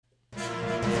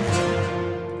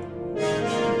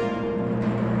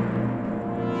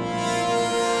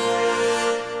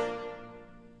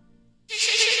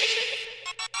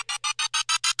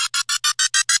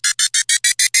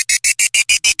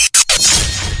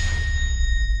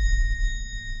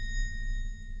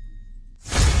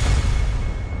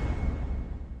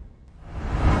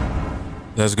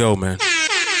Let's go, man.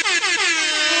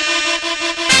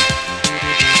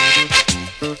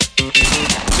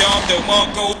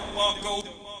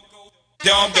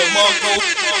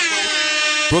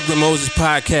 Brooklyn Moses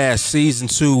Podcast, Season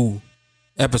 2,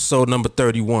 Episode number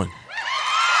 31.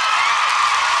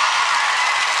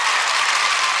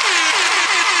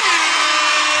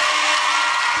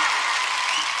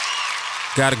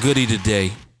 Got a goodie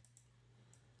today.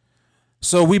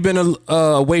 So we've been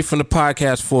away from the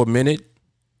podcast for a minute.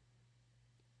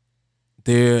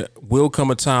 There will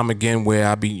come a time again where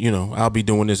I'll be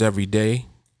doing this every day.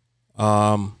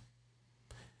 There's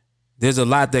a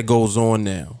lot that goes on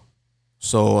now.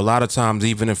 So a lot of times,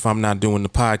 even if I'm not doing the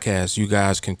podcast, you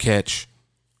guys can catch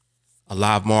a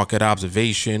live market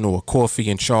observation or coffee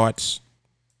and charts,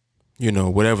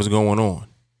 whatever's going on.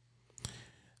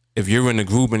 If you're in a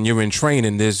group and you're in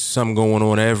training, there's something going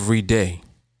on every day.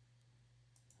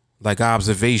 Like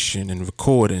observation and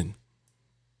recording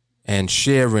and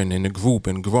sharing in the group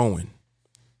and growing.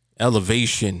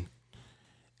 Elevation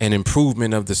and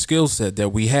improvement of the skill set that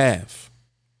we have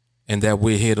and that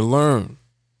we're here to learn.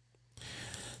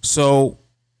 So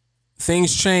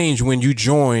things change when you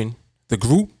join the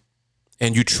group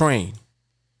and you train.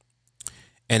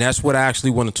 And that's what I actually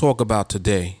want to talk about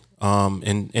today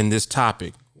in this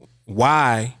topic.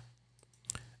 Why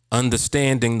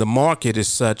understanding the market is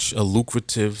such a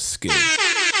lucrative skill.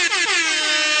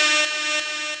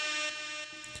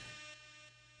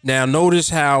 Now,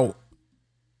 notice how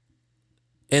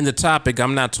in the topic,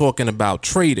 I'm not talking about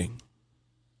trading.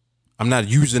 I'm not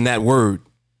using that word,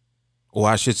 or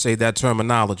I should say that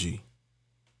terminology.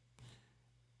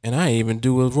 And I ain't even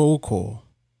do a roll call.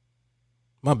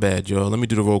 My bad, y'all. Let me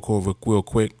do the roll call real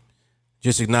quick.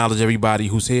 Just acknowledge everybody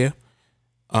who's here.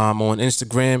 On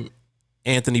Instagram,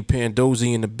 Anthony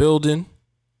Pandozzi in the building.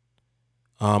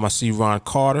 I see Ron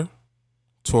Carter.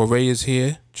 Torre is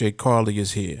here. Jay Carly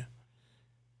is here.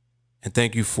 And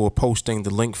thank you for posting the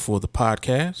link for the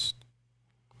podcast.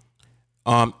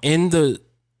 In the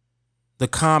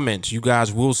comments, you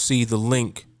guys will see the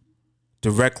link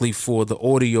directly for the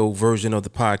audio version of the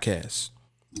podcast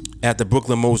at the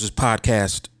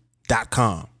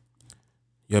BrooklynMosesPodcast.com.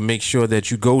 You'll make sure that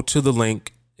you go to the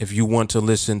link if you want to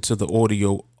listen to the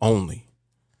audio only.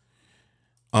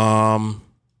 On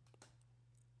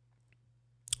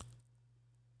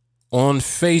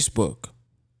Facebook,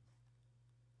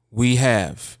 we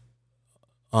have,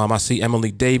 I see Emily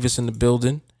Davis in the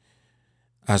building.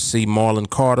 I see Marlon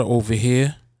Carter over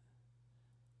here.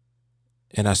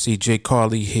 And I see Jay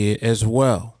Carly here as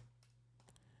well.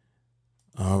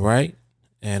 All right.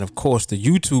 And of course, the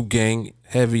YouTube gang,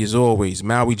 heavy as always.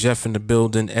 Maui Jeff in the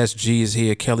building. SG is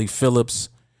here. Kelly Phillips.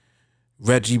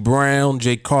 Reggie Brown.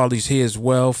 Jay Carly's here as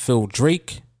well. Phil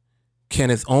Drake.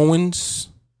 Kenneth Owens.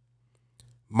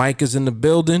 Mike is in the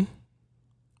building.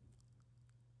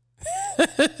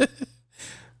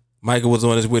 Michael was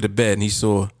on his way to bed and he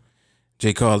saw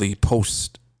Jay Carly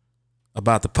post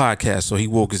about the podcast, so he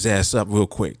woke his ass up real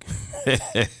quick.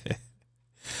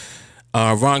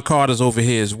 Ron Carter's over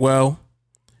here as well.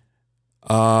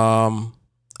 I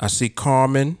see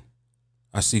Carmen.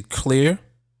 I see Clear.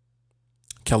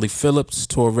 Kelly Phillips.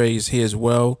 Torre is here as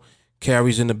well.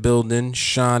 Carrie's in the building.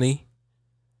 Shawnee.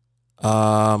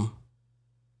 Mark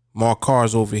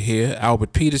Carr's over here.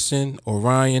 Albert Peterson.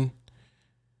 Orion.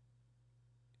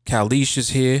 Kalish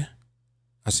is here.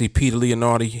 I see Peter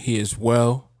Leonardi here as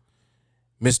well.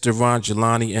 Mr. Ron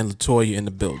Jelani and Latoya in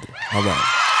the building. All right.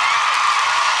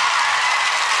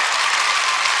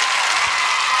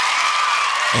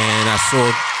 And I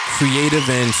saw Creative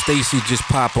and Stacy just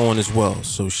pop on as well.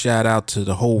 So shout out to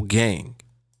the whole gang.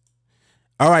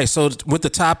 All right. So with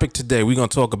the topic today, we're going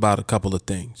to talk about a couple of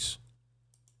things.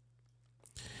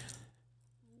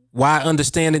 Why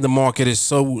understanding the market is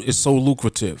so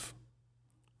lucrative.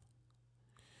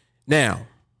 Now,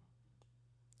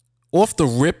 off the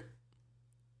rip,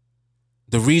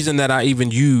 the reason that I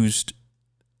even used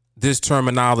this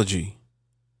terminology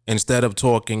instead of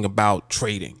talking about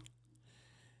trading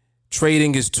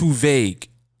is too vague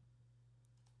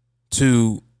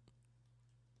to,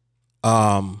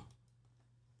 wait,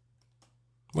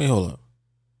 hold up.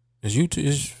 Is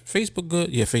Facebook good?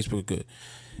 Yeah, Facebook is good.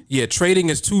 Yeah, trading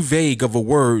is too vague of a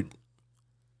word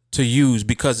to use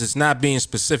because it's not being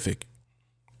specific.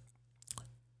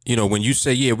 When you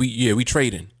say, we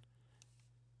trading.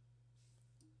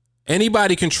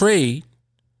 Anybody can trade,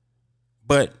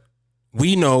 but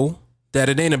we know that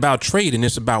it ain't about trading,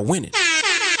 it's about winning.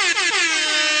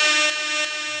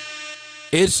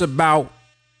 It's about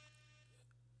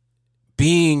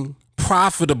being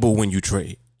profitable when you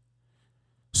trade.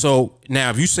 So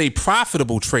now if you say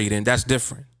profitable trading, that's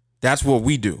different. That's what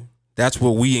we do. That's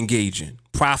what we engage in.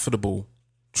 Profitable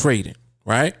trading,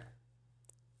 right?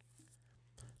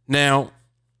 Now,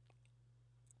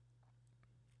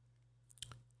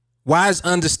 why is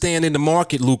understanding the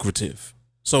market lucrative?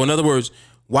 So in other words,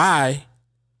 why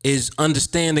is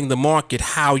understanding the market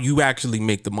how you actually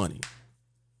make the money?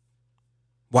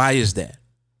 Why is that?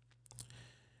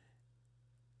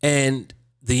 And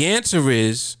the answer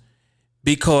is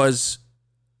because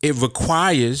it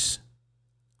requires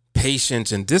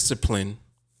patience and discipline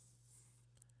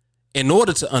in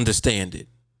order to understand it.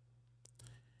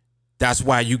 That's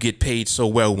why you get paid so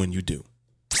well when you do.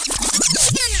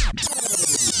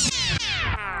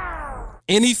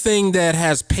 Anything that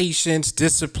has patience,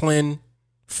 discipline,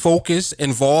 focus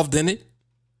involved in it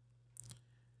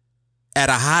at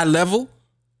a high level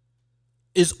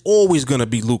is always going to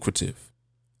be lucrative,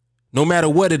 no matter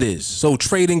what it is. So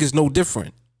trading is no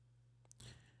different.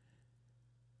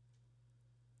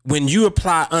 When you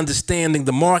apply understanding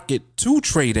the market to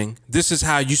trading, this is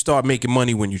how you start making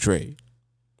money when you trade.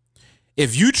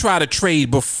 If you try to trade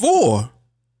before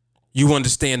you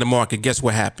understand the market, guess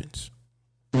what happens?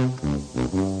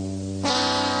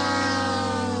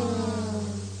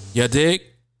 You dig?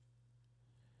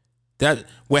 That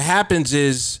what happens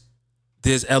is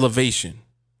there's elevation.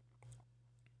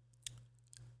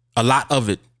 A lot of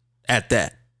it at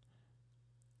that.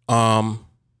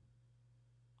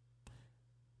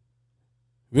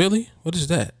 Really? What is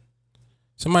that?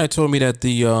 Somebody told me that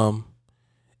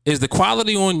is the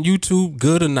quality on YouTube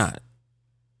good or not?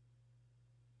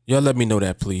 Y'all let me know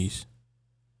that, please.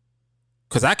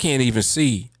 Cause I can't even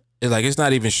see. It's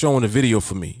not even showing the video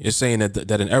for me. It's saying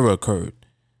that an error occurred.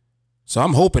 So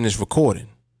I'm hoping it's recording.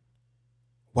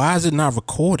 Why is it not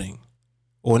recording?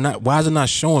 Or not? Why is it not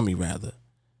showing me, rather?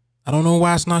 I don't know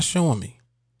why it's not showing me.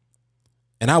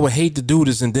 And I would hate to do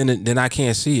this and then I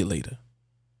can't see it later.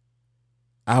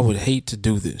 I would hate to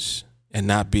do this and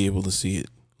not be able to see it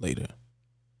later.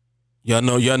 Y'all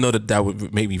know that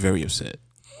would make me very upset.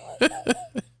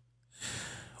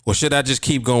 Or should I just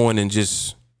keep going and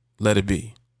just let it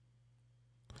be?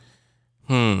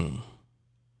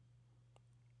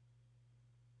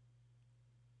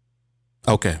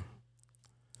 Okay.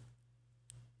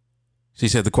 She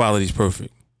said the quality's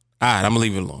perfect. All right, I'm gonna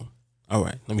leave it alone. All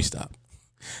right, let me stop.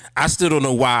 I still don't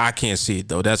know why I can't see it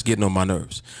though. That's getting on my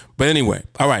nerves. But anyway,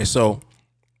 all right. So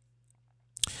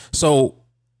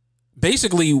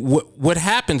basically, what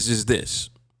happens is this: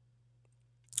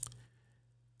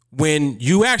 when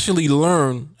you actually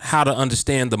learn how to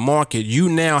understand the market, you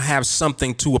now have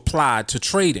something to apply to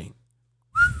trading.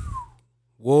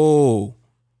 Whoa.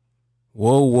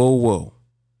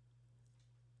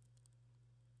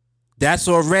 That's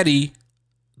already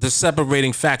the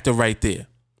separating factor right there.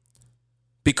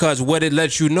 Because what it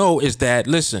lets you know is that,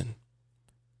 listen,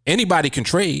 anybody can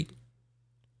trade.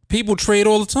 People trade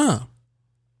all the time.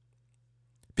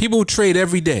 People trade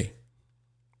every day.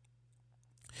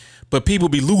 But people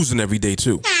be losing every day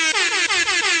too.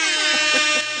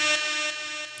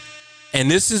 And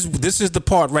this is the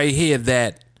part right here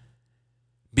that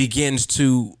begins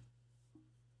to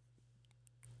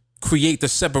create the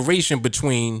separation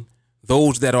between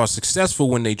those that are successful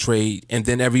when they trade and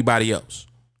then everybody else.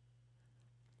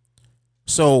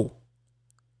 So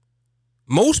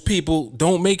most people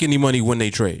don't make any money when they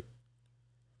trade.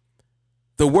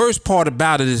 The worst part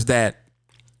about it is that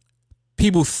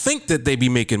people think that they be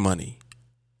making money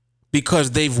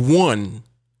because they've won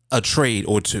a trade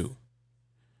or two.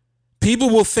 People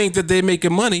will think that they're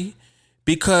making money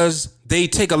because they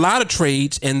take a lot of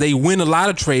trades and they win a lot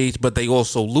of trades, but they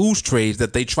also lose trades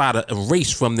that they try to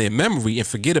erase from their memory and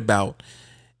forget about.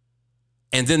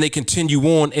 And then they continue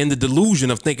on in the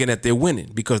delusion of thinking that they're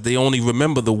winning because they only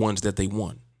remember the ones that they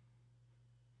won.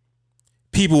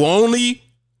 People only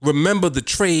remember the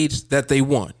trades that they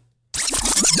won.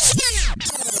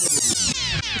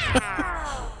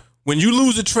 When you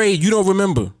lose a trade, you don't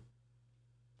remember,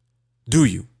 do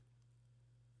you?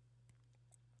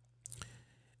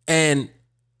 And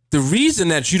the reason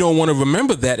that you don't want to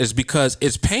remember that is because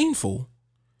it's painful,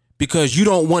 because you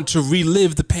don't want to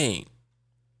relive the pain.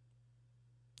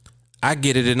 I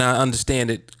get it and I understand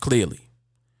it clearly.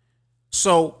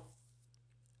 So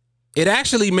it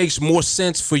actually makes more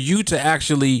sense for you to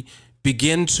actually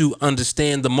begin to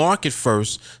understand the market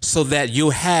first so that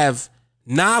you'll have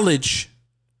knowledge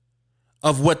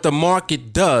of what the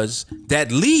market does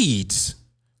that leads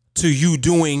to you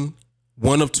doing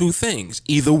one of two things: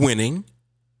 either winning,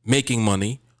 making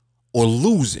money, or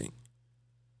losing,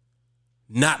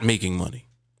 not making money.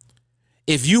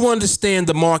 If you understand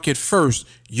the market first,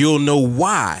 you'll know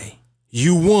why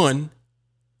you won.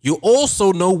 You'll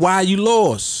also know why you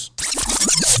lost.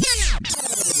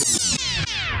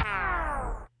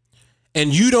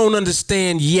 And you don't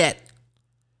understand yet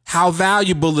how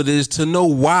valuable it is to know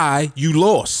why you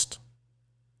lost.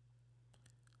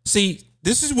 See,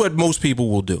 this is what most people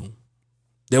will do.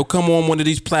 They'll come on one of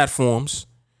these platforms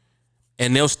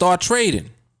and they'll start trading.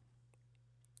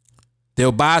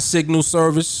 They'll buy a signal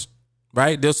service,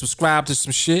 right? They'll subscribe to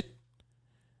some shit.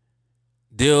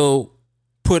 They'll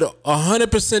put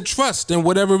 100% trust in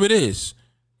whatever it is.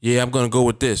 Yeah, I'm going to go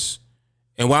with this.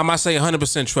 And why am I saying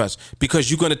 100% trust?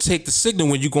 Because you're going to take the signal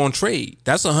when you're going to trade.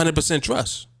 That's 100%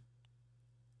 trust.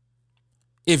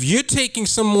 If you're taking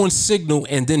someone's signal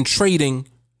and then trading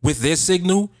with their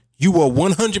signal, you are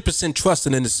 100%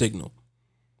 trusting in the signal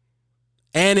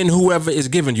and in whoever is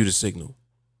giving you the signal.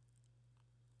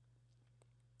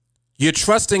 You're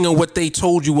trusting in what they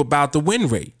told you about the win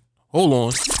rate. Hold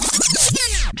on.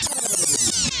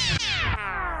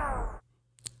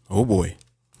 Oh boy.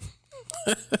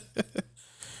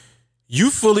 You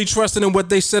fully trusting in what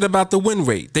they said about the win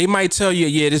rate. They might tell you,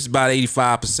 yeah, this is about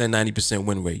 85%, 90%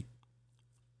 win rate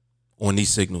on these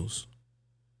signals.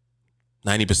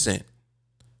 90%.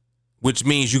 Which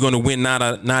means you're going to win 9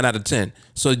 out of 10.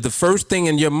 So the first thing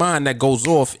in your mind that goes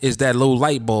off is that little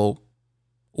light bulb.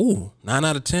 Ooh, 9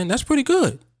 out of 10. That's pretty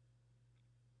good.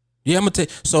 Yeah, I'm going to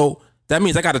take. So that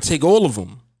means I got to take all of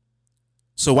them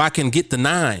so I can get the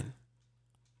 9.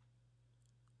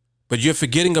 But you're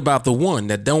forgetting about the 1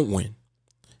 that don't win.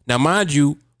 Now, mind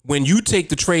you, when you take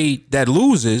the trade that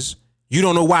loses, you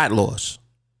don't know why it lost.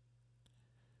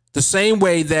 The same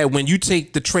way that when you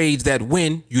take the trades that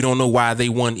win, you don't know why they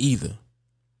won either.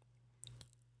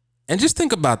 And just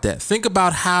think about that. Think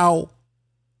about how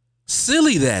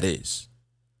silly that is.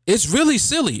 It's really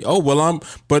silly. Oh, well,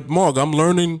 but Mark, I'm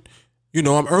learning,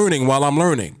 I'm earning while I'm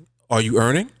learning. Are you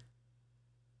earning?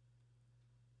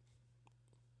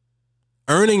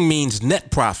 Earning means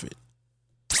net profit.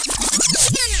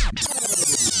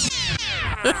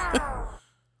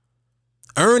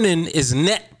 Earning is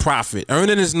net profit.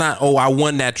 Earning is not, oh, I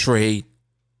won that trade,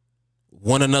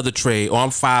 won another trade. Oh, I'm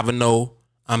 5-0.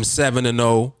 I'm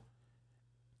 7-0.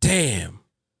 Damn,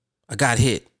 I got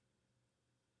hit.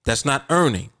 That's not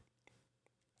earning.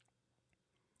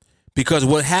 Because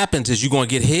what happens is you're going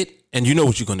to get hit and you know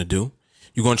what you're going to do.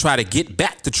 You're going to try to get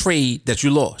back the trade that you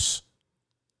lost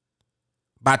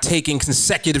by taking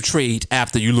consecutive trades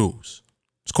after you lose.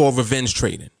 It's called revenge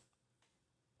trading,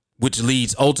 which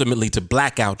leads ultimately to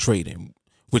blackout trading,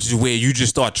 which is where you just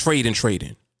start trading,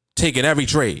 taking every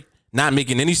trade, not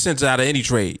making any sense out of any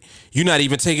trade. You're not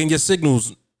even taking your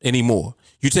signals anymore.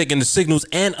 You're taking the signals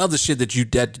and other shit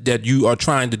that you are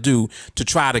trying to do to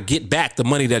try to get back the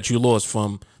money that you lost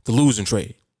from the losing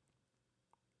trade.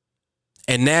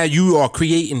 And now you are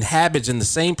creating habits in the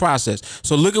same process.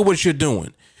 So look at what you're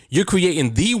doing. You're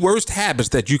creating the worst habits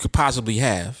that you could possibly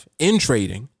have in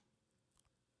trading.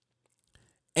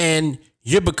 And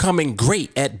you're becoming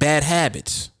great at bad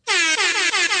habits.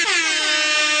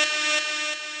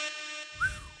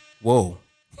 Whoa.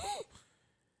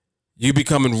 You're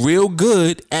becoming real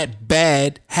good at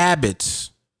bad habits.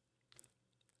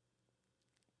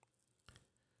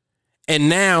 And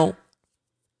now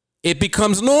it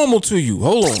becomes normal to you.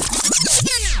 Hold on.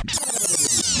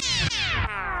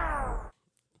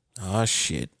 Oh,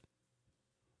 shit.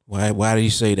 Why do you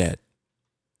say that?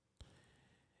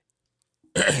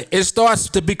 It starts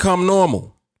to become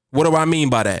normal. What do I mean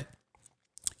by that?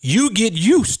 You get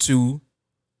used to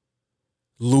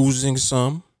losing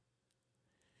some.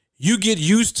 You get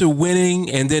used to winning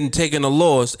and then taking a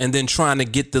loss and then trying to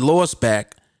get the loss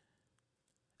back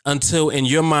until in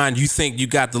your mind you think you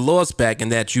got the loss back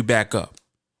and that you back up.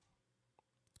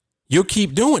 You'll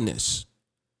keep doing this.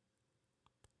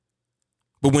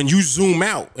 But when you zoom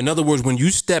out, in other words, when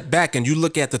you step back and you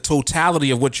look at the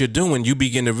totality of what you're doing, you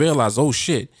begin to realize, oh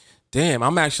shit, damn,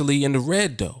 I'm actually in the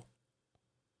red though.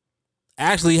 I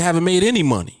actually haven't made any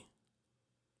money.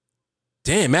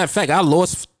 Damn, matter of fact, I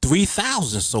lost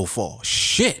 3,000 so far.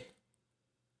 Shit.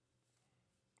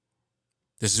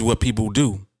 This is what people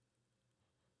do.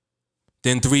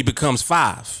 Then 3 becomes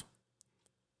 5.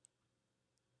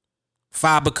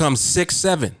 5 becomes 6,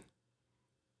 7.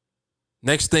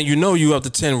 Next thing you know, you up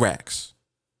to 10 racks.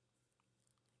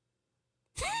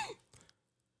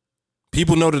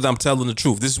 People know that I'm telling the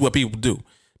truth. This is what people do.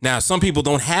 Now, some people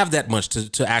don't have that much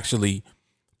to actually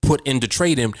put into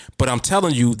trading, but I'm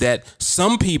telling you that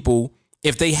some people,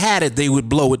 if they had it, they would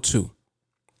blow it too.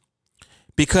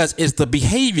 Because it's the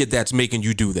behavior that's making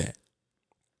you do that.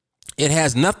 It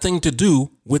has nothing to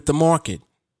do with the market.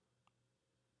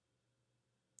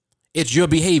 It's your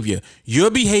behavior. Your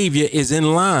behavior is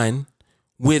in line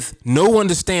with no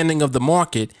understanding of the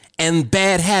market and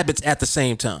bad habits at the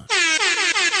same time.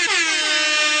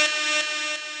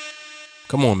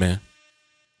 Come on, man.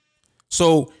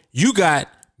 So you got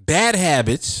bad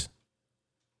habits,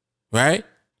 right?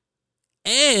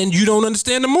 And you don't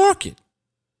understand the market.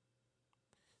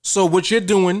 So what you're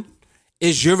doing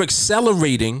is you're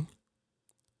accelerating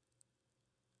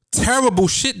terrible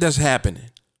shit that's happening.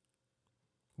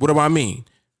 What do I mean?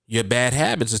 Your bad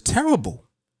habits are terrible.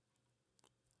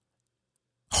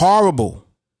 Horrible.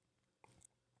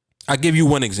 I'll give you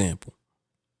one example.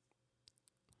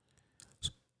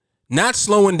 Not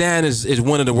slowing down is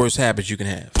one of the worst habits you can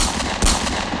have.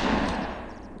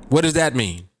 What does that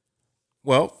mean?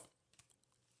 Well,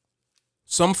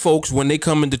 some folks, when they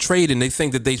come into trading, they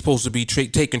think that they're supposed to be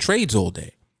taking trades all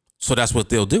day. So that's what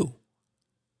they'll do.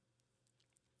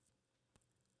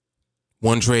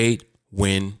 One trade,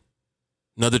 win.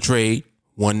 Another trade,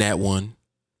 won that one.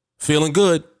 Feeling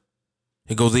good.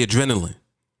 Here goes the adrenaline.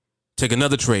 Take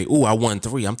another trade. Ooh, I won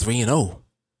 3. I'm 3-0.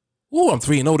 Ooh, I'm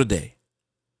 3-0 today.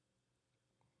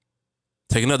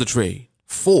 Take another trade.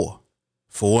 4.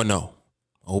 4-0.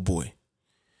 Oh boy.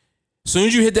 As soon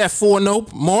as you hit that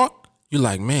 4-0 mark, you're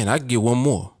like, man, I can get one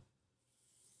more.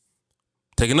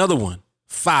 Take another one.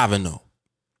 5-0.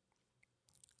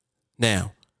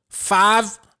 Now,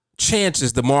 5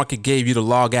 chances the market gave you to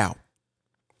log out.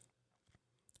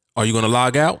 Are you going to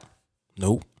log out?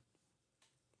 Nope.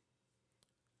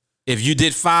 If you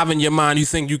did 5 in your mind, you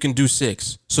think you can do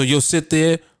 6. So you'll sit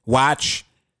there, watch,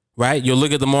 right? You'll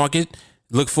look at the market,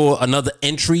 look for another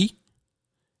entry,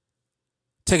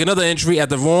 take another entry at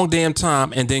the wrong damn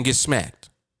time, and then get smacked.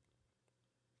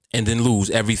 And then lose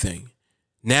everything.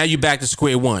 Now you back to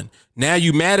square one. Now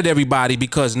you mad at everybody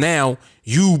because now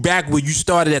you back where you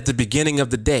started at the beginning of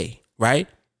the day, right?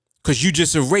 Because you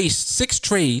just erased 6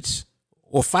 trades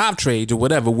or 5 trades or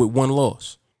whatever with 1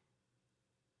 loss.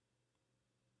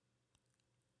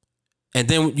 And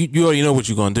then you already know what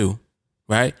you're going to do,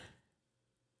 right?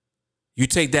 You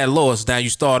take that loss, now you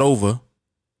start over.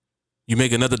 You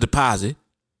make another deposit.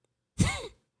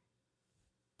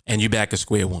 And you back at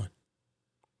square one.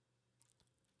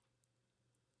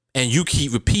 And you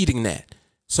keep repeating that.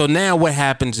 So now what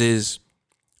happens is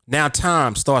now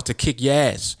time starts to kick your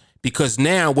ass. Because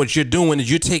now what you're doing is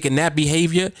you're taking that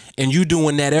behavior and you're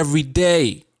doing that every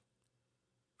day.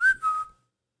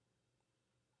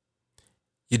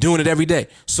 You're doing it every day.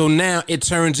 So now it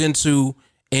turns into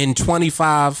in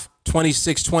 25,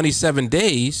 26, 27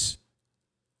 days,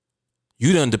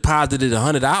 you done deposited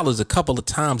 $100 a couple of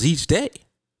times each day.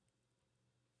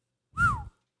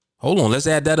 Hold on, let's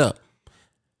add that up.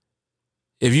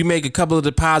 If you make a couple of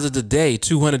deposits a day,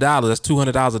 $200, that's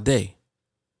 $200 a day.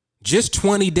 Just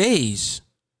 20 days.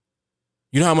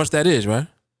 You know how much that is, right?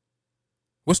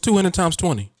 What's 200 times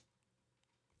 20?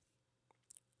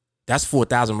 That's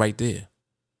 4,000 right there.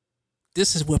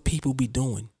 This is what people be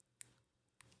doing.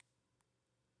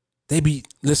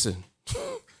 Listen.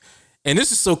 And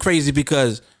this is so crazy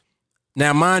because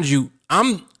now, mind you,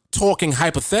 I'm talking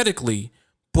hypothetically,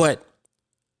 but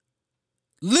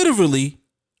literally,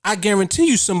 I guarantee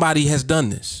you somebody has done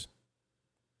this.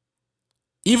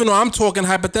 Even though I'm talking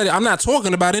hypothetically, I'm not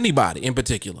talking about anybody in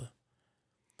particular.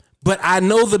 But I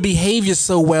know the behavior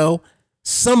so well,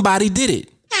 somebody did it.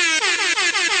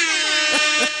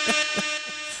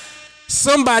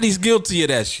 Somebody's guilty of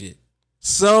that shit.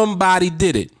 Somebody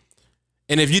did it.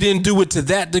 And if you didn't do it to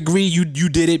that degree, you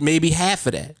did it maybe half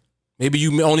of that. Maybe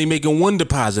you only making 1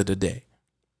 deposit a day.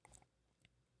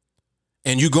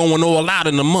 And you going all out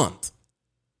in a month.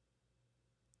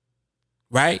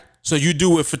 Right? So you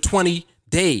do it for 20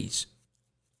 days,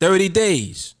 30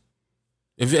 days.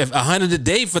 If 100 a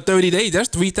day for 30 days, that's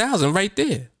 3,000 right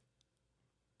there.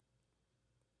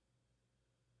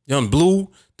 Done blew,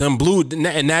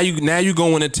 and now you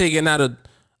going and taking out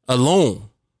a loan.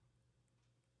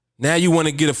 Now you want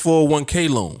to get a 401k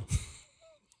loan.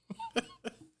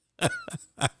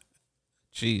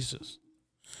 Jesus.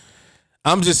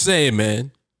 I'm just saying,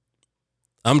 man.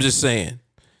 I'm just saying.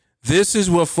 This is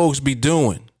what folks be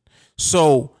doing.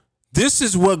 So this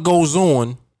is what goes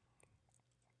on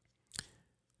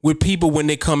with people when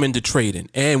they come into trading.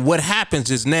 And what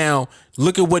happens is now,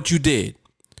 look at what you did.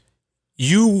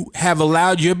 You have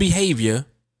allowed your behavior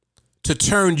to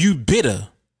turn you bitter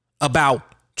about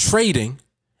trading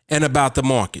and about the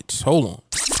markets. Hold on.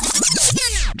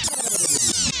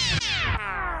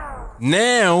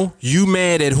 Now you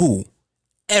mad at who?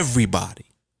 Everybody.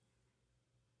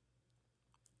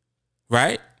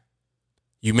 Right?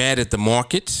 You mad at the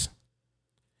markets.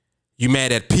 You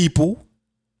mad at people.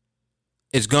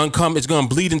 It's gonna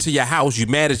bleed into your house. You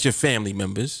mad at your family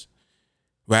members.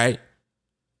 Right?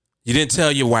 You didn't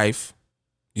tell your wife.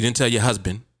 You didn't tell your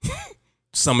husband.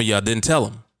 Some of y'all didn't tell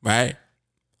him, right?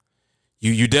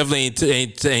 You definitely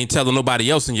ain't telling nobody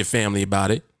else in your family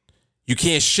about it. You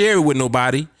can't share it with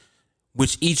nobody,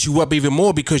 which eats you up even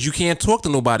more because you can't talk to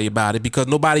nobody about it because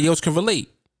nobody else can relate.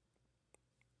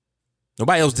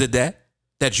 Nobody else did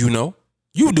that you know.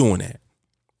 You doing that.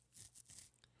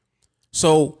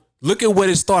 So look at what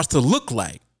it starts to look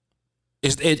like.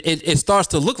 It starts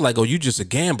to look like, oh, you just a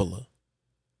gambler,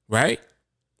 right?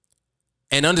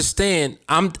 And understand,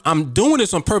 I'm doing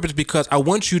this on purpose because I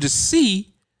want you to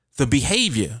see the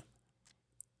behavior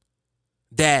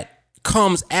that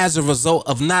comes as a result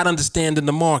of not understanding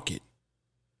the market.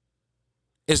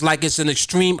 It's like it's an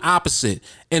extreme opposite.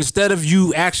 Instead of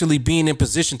you actually being in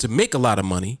position to make a lot of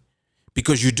money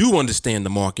because you do understand the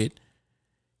market,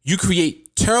 you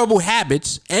create terrible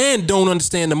habits and don't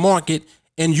understand the market,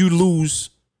 and you lose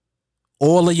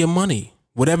all of your money,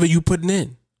 whatever you putting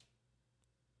in.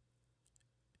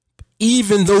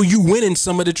 Even though you win in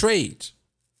some of the trades.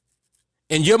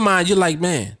 In your mind, you're like,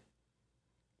 man,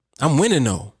 I'm winning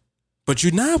though. But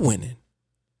you're not winning.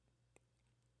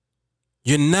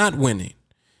 You're not winning.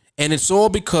 And it's all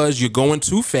because you're going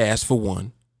too fast, for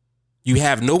one. You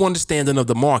have no understanding of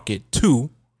the market, 2.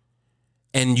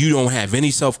 And you don't have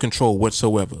any self-control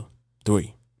whatsoever,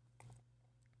 3.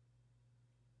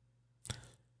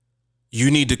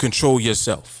 You need to control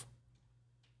yourself.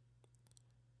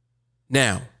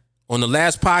 Now, on the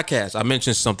last podcast, I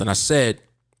mentioned something. I said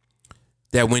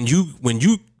that when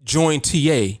you join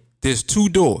TA, there's 2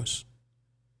 doors.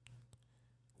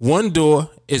 One door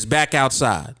is back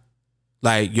outside.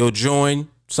 Like, you'll join,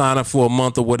 sign up for a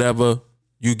month or whatever.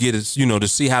 You get it, to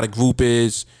see how the group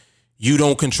is. You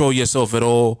don't control yourself at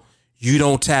all. You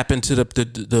don't tap into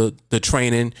the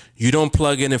training. You don't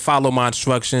plug in and follow my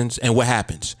instructions. And what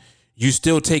happens? You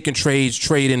still taking trades,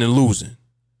 trading, and losing.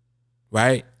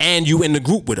 Right? And you in the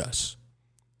group with us.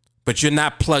 But you're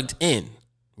not plugged in.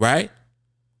 Right?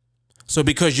 So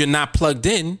because you're not plugged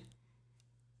in,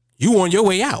 you on your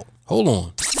way out. Hold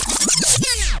on.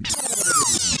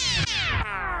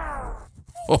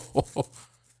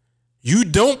 You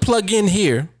don't plug in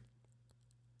here.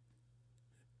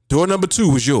 Door number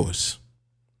 2 is yours.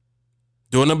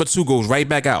 Door number 2 goes right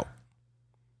back out.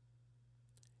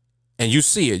 And you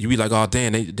see it. You be like, oh,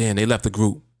 damn, they left the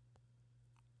group.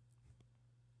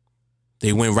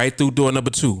 They went right through door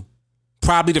number 2.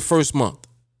 Probably the first month.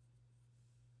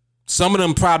 Some of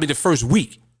them probably the first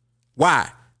week.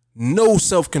 Why? No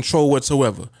self-control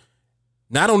whatsoever.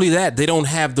 Not only that, they don't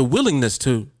have the willingness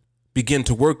to begin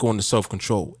to work on the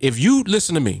self-control. If you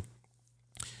listen to me,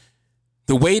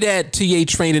 the way that TA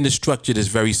training is structured is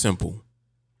very simple.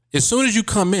 As soon as you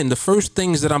come in, the first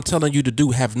things that I'm telling you to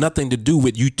do have nothing to do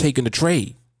with you taking the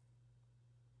trade.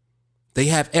 They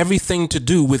have everything to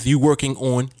do with you working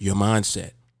on your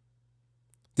mindset.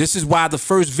 This is why the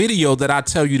first video that I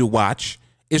tell you to watch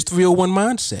is 301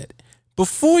 Mindset.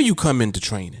 Before you come into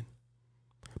training,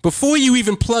 before you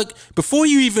even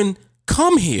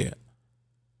come here,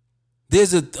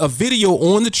 there's a video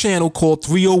on the channel called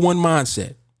 301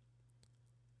 Mindset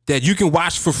that you can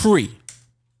watch for free.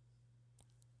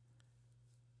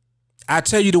 I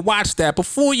tell you to watch that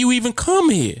before you even come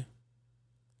here.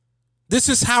 This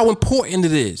is how important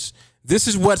it is. This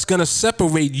is what's going to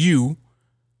separate you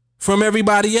from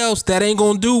everybody else that ain't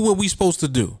going to do what we supposed to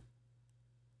do.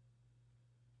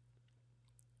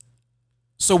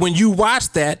 So when you watch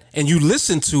that and you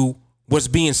listen to what's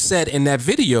being said in that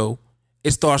video,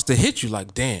 it starts to hit you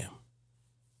like, damn,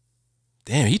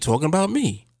 he talking about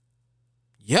me.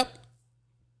 Yep.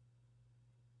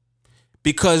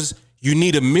 Because you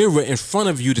need a mirror in front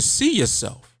of you to see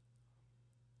yourself.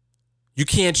 You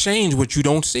can't change what you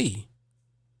don't see.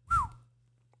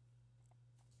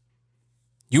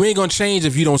 You ain't going to change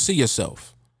if you don't see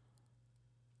yourself.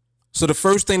 So the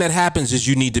first thing that happens is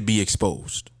you need to be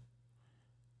exposed.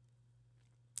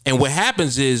 And what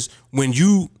happens is when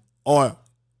you are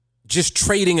just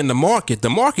trading in the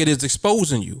market is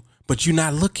exposing you, but you're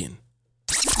not looking.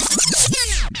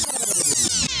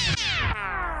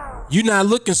 You're not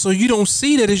looking, so you don't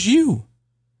see that it's you.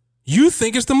 You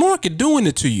think it's the market doing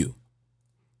it to you.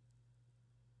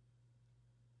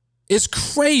 It's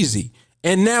crazy.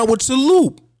 And now it's a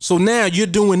loop. So now you're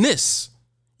doing this.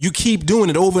 You keep doing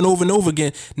it over and over and over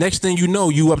again. Next thing you know,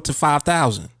 you up to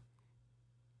 5,000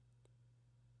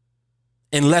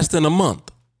 in less than a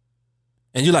month.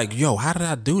 And you're like, yo, how did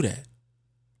I do that?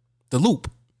 The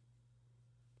loop.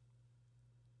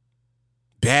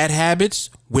 Bad habits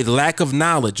with lack of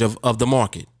knowledge of the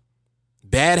market.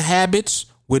 Bad habits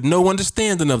with no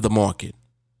understanding of the market.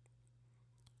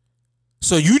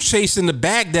 So you chasing the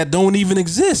bag that don't even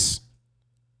exist.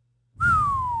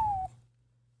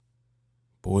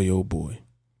 Boy, oh boy.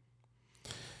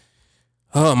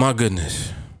 Oh my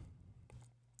goodness.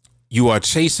 You are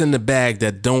chasing the bag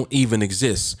that don't even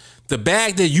exist. The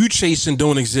bag that you chasing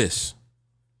don't exist.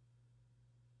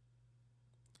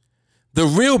 The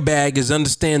real bag is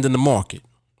understanding the market.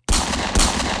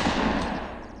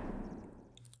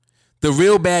 The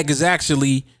real bag is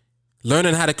actually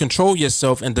learning how to control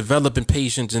yourself and developing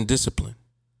patience and discipline.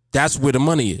 That's where the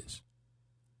money is.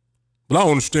 But I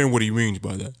don't understand what he means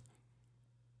by that.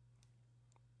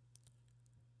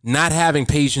 Not having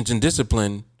patience and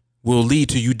discipline will lead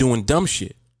to you doing dumb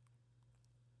shit.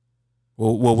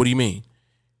 Well, what do you mean?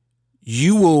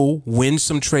 You will win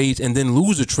some trades and then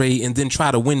lose a trade and then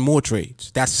try to win more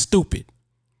trades. That's stupid.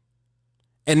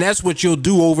 And that's what you'll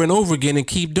do over and over again and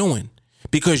keep doing.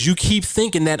 Because you keep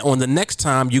thinking that on the next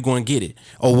time you're going to get it.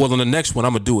 Oh, well, on the next one,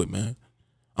 I'm going to do it, man.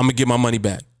 I'm going to get my money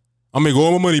back. I'm going to get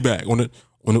all my money back.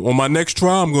 On my next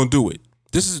try, I'm going to do it.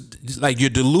 This is like you're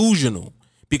delusional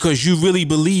because you really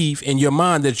believe in your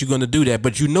mind that you're going to do that,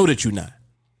 but you know that you're not.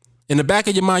 In the back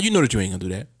of your mind, you know that you ain't going to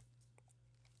do that.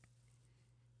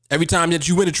 Every time that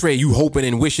you win a trade, you hoping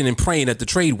and wishing and praying that the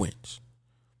trade wins.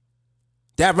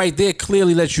 That right there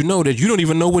clearly lets you know that you don't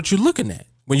even know what you're looking at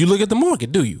when you look at the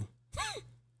market, do you?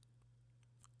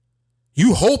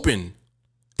 You hoping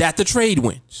that the trade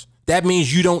wins. That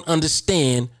means you don't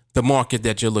understand the market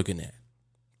that you're looking at.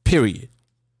 Period.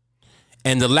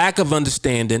 And the lack of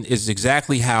understanding is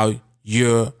exactly how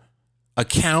your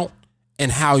account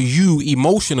and how you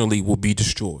emotionally will be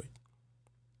destroyed.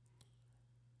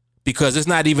 Because it's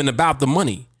not even about the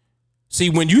money. See,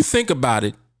 when you think about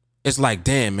it, it's like,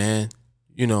 damn, man,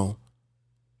 you know,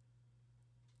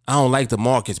 I don't like the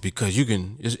markets because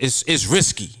it's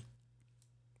risky.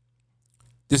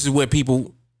 This is where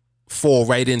people fall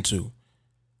right into.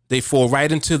 They fall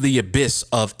right into the abyss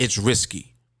of it's risky.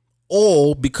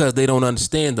 All because they don't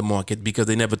understand the market because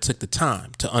they never took the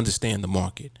time to understand the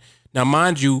market. Now,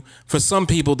 mind you, for some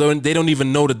people, they don't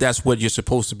even know that that's what you're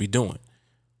supposed to be doing.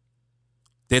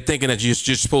 They're thinking that you're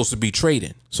just supposed to be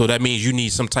trading. So that means you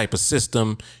need some type of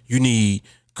system. You need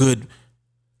good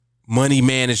money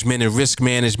management and risk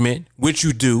management, which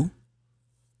you do.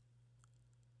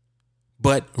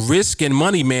 But risk and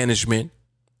money management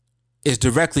is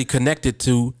directly connected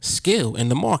to skill in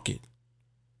the market.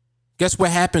 Guess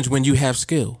what happens when you have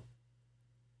skill?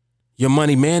 Your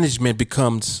money management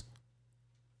becomes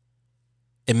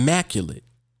immaculate.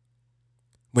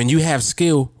 When you have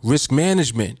skill, risk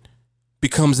management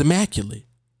becomes immaculate.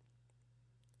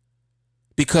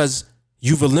 Because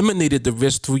you've eliminated the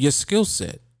risk through your skill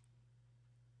set.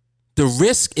 The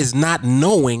risk is not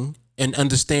knowing and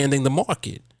understanding the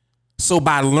market. So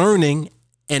by learning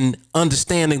and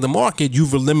understanding the market,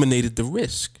 you've eliminated the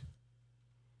risk.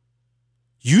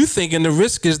 You thinking the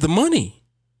risk is the money.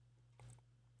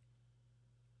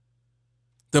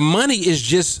 The money is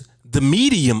just the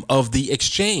medium of the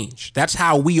exchange. That's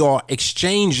how we are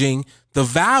exchanging the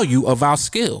value of our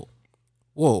skill.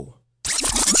 Whoa.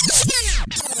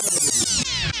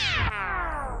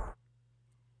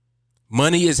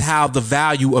 Money is how the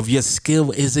value of your skill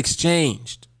is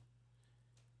exchanged.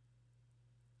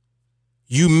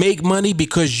 You make money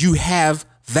because you have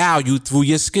value through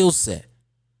your skill set.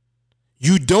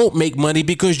 You don't make money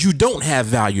because you don't have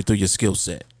value through your skill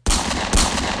set.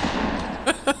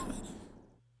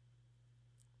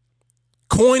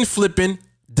 Coin flipping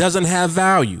doesn't have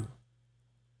value.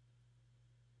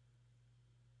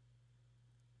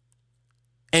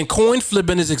 And coin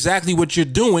flipping is exactly what you're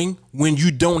doing when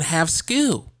you don't have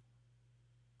skill.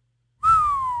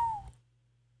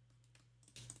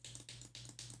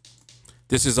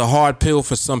 This is a hard pill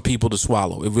for some people to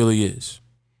swallow. It really is.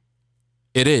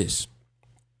 It is.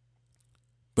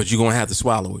 But you're going to have to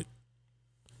swallow it.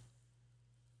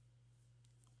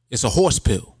 It's a horse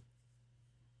pill.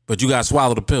 But you got to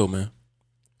swallow the pill, man.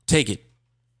 Take it.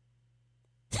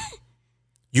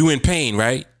 You in pain,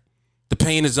 right? The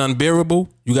pain is unbearable.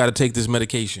 You got to take this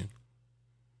medication.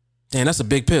 Damn, that's a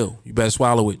big pill. You better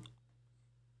swallow it.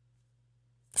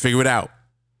 Figure it out.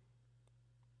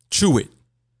 Chew it.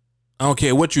 I don't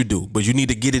care what you do, but you need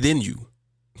to get it in you.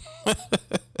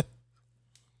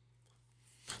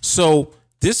 So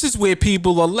this is where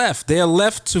people are left. They're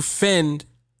left to fend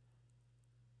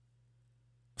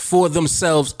for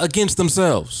themselves against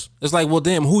themselves. It's like, well,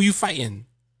 damn, who you fighting?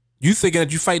 You thinking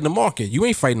that you fighting the market. You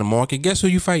ain't fighting the market. Guess who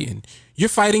you fighting? You're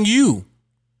fighting you.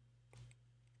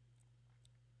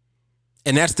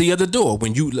 And that's the other door.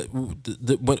 When you,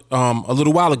 a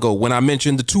little while ago, when I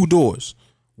mentioned the two doors.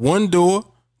 One door,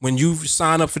 when you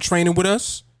sign up for training with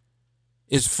us,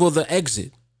 is for the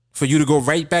exit, for you to go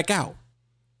right back out.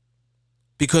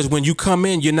 Because when you come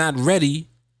in, you're not ready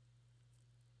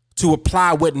to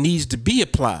apply what needs to be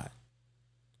applied.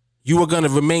 you are going to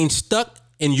remain stuck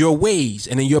in your ways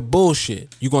and in your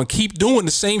bullshit. You're going to keep doing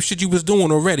the same shit you was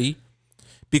doing already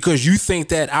because you think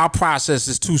that our process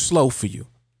is too slow for you.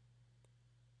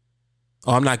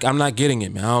 Oh, I'm not getting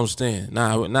it, man. I don't understand.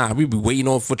 Nah, we be waiting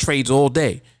on for trades all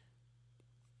day.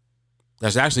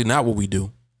 That's actually not what we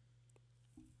do.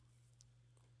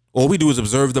 All we do is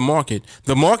observe the market.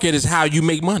 The market is how you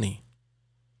make money.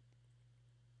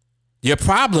 Your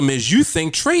problem is you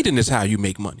think trading is how you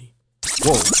make money.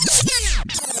 Whoa.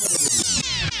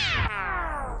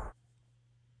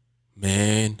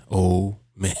 Man, oh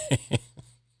man.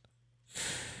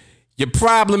 Your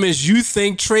problem is you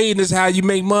think trading is how you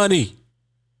make money.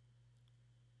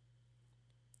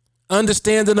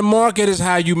 Understanding the market is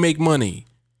how you make money.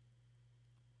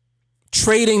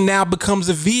 Trading now becomes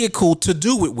a vehicle to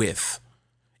do it with.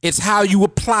 It's how you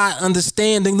apply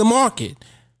understanding the market.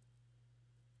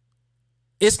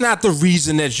 It's not the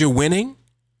reason that you're winning.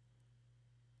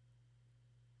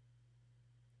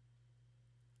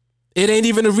 It ain't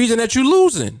even the reason that you're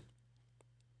losing.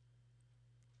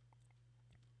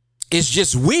 It's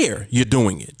just where you're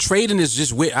doing it. Trading is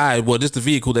just where, all right, well, this is the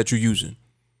vehicle that you're using.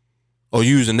 Or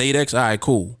you're using Nadex, all right,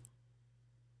 cool.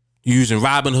 You're using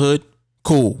Robinhood,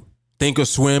 cool.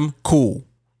 Thinkorswim, cool.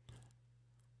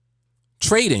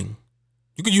 Trading,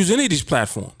 you can use any of these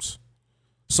platforms.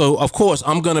 So, of course,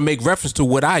 I'm going to make reference to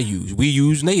what I use. We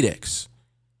use Nadex.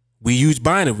 We use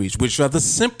binaries, which are the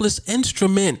simplest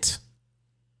instrument.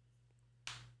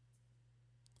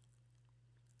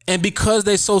 And because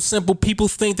they're so simple, people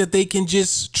think that they can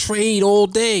just trade all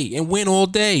day and win all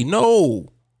day.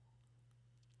 No.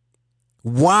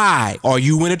 Why are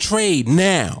you in a trade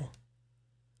now?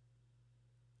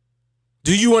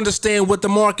 Do you understand what the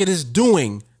market is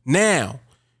doing now?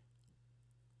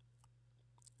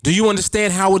 Do you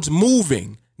understand how it's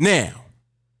moving now?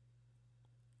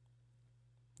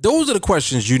 Those are the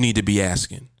questions you need to be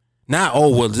asking. Not, oh,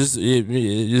 well, is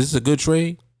this a good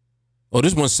trade? Oh,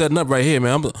 this one's setting up right here,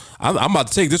 man. I'm about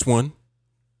to take this one.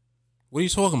 What are you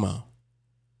talking about?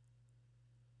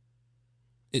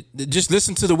 Just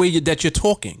listen to the way that you're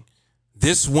talking.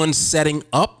 This one's setting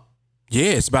up.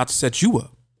 Yeah, it's about to set you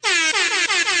up.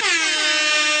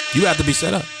 You have to be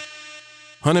set up.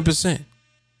 100%.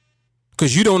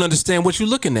 Because you don't understand what you're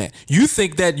looking at. You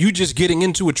think that you just getting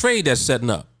into a trade that's setting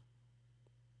up.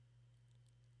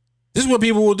 This is what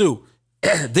people will do.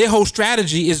 Their whole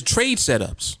strategy is trade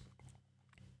setups.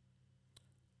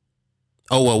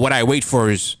 Oh, well, what I wait for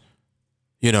is,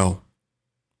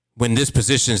 when this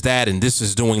position's that and this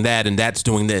is doing that and that's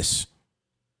doing this.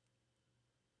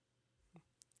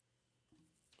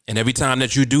 And every time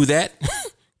that you do that,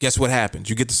 guess what happens?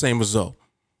 You get the same result.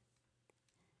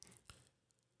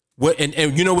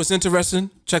 And you know what's interesting?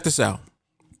 Check this out.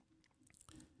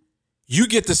 You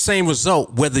get the same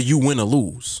result whether you win or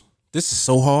lose. This is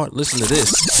so hard. Listen to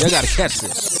this. Y'all got to catch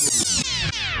this.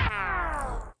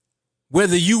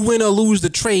 Whether you win or lose the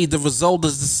trade, the result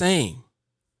is the same.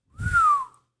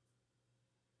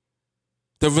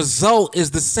 The result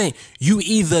is the same. You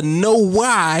either know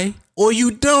why or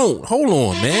you don't. Hold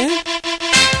on, man.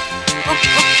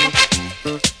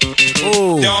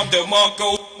 Oh.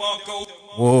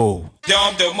 Whoa.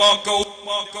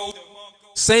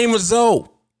 Same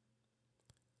result.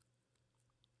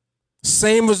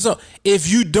 Same result. If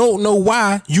you don't know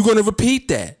why, you're going to repeat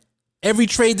that. Every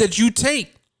trade that you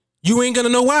take, you ain't going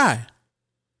to know why.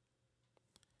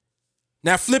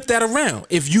 Now flip that around.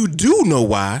 If you do know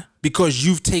why, because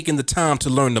you've taken the time to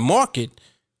learn the market,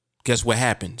 guess what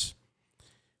happens?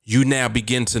 You now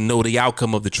begin to know the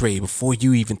outcome of the trade before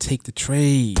you even take the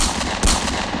trade.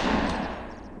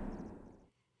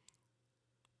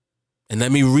 And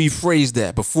let me rephrase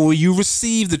that, before you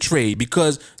receive the trade,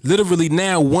 because literally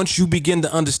now, once you begin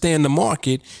to understand the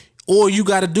market, all you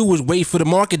got to do is wait for the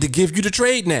market to give you the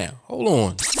trade now. Hold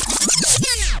on.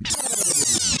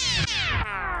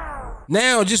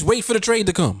 Now, just wait for the trade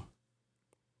to come.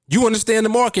 You understand the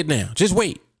market now. Just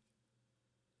wait.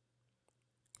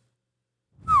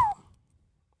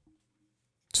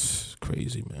 It's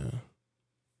crazy, man.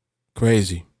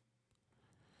 Crazy.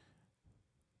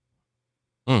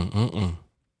 I'm going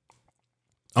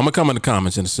to come in the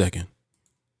comments in a second.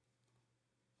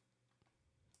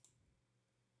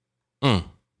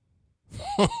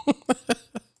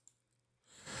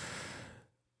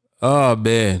 Oh,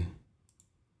 man.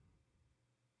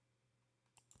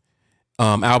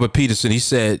 Albert Peterson, he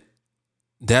said,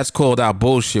 that's called our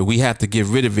bullshit. We have to get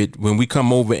rid of it when we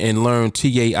come over and learn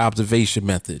TA observation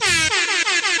methods.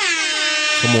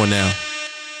 Come on now.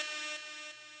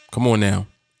 Come on now.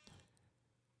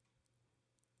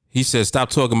 He said, stop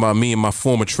talking about me and my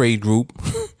former trade group.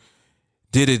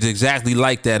 did it exactly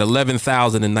like that.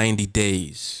 11,090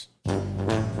 days. Come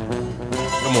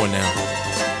on now.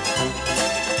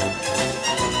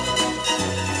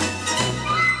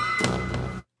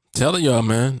 Telling y'all,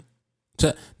 man.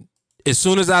 As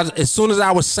soon as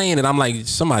I was saying it, I'm like,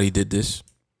 somebody did this.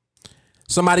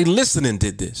 Somebody listening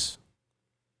did this.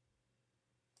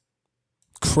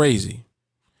 Crazy.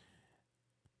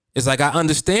 It's like I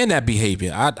understand that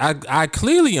behavior. I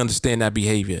clearly understand that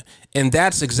behavior. And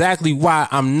that's exactly why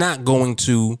I'm not going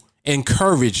to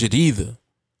encourage it either.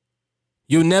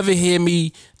 You'll never hear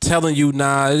me telling you,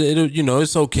 nah,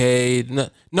 it's okay.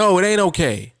 No, it ain't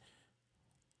okay.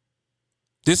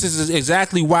 This is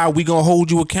exactly why we going to hold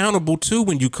you accountable too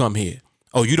when you come here.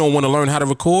 Oh, you don't want to learn how to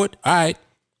record? All right.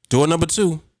 Door number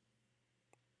 2.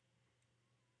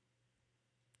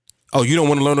 Oh, you don't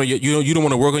want to learn you don't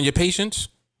want to work on your patience?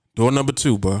 Door number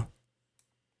 2, bro.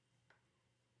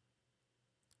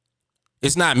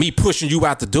 It's not me pushing you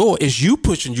out the door. It's you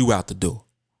pushing you out the door.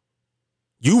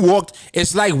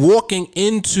 It's like walking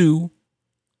into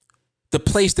the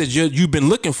place that you've been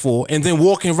looking for and then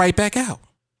walking right back out.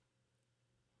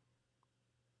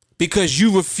 Because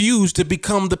you refuse to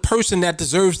become the person that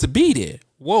deserves to be there.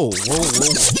 Whoa.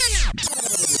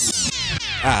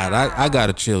 All right, I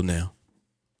gotta chill now.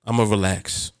 I'm gonna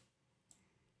relax.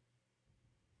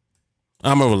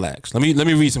 Let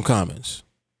me read some comments.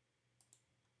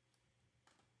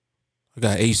 I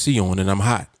got AC on and I'm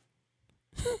hot.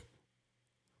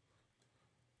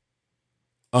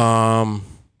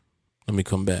 Let me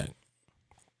come back.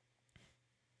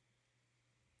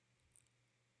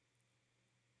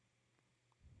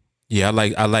 Yeah,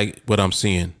 I like what I'm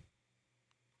seeing.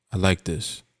 I like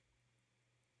this.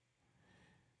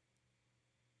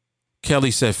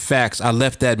 Kelly said, facts. I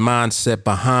left that mindset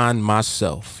behind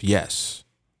myself. Yes.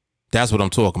 That's what I'm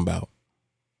talking about.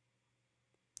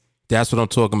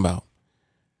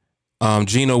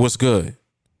 Gino, what's good?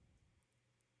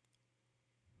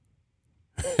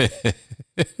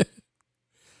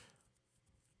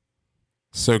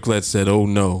 Circlet said, oh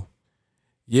no.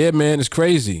 Yeah, man, it's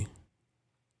crazy.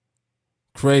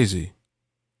 Kelly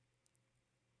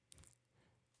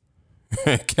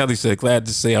said, glad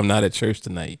to say I'm not at church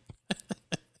tonight.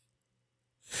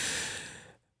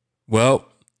 Well,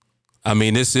 I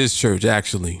mean, this is church,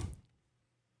 actually.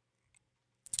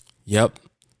 Yep.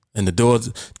 And the doors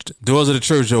of the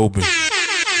church are open.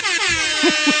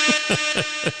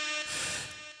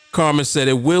 Carmen said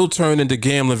it will turn into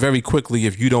gambling very quickly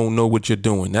if you don't know what you're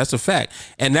doing. That's a fact.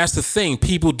 And that's the thing.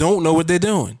 People don't know what they're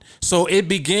doing. So it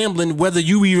be gambling whether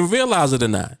you even realize it or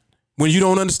not when you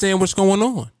don't understand what's going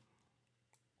on.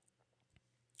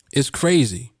 It's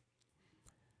crazy.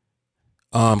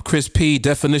 Chris P,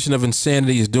 definition of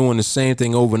insanity is doing the same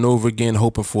thing over and over again,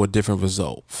 hoping for a different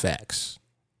result. Facts.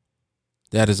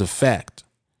 That is a fact.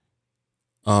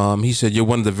 He said, you're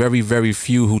one of the very, very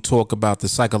few who talk about the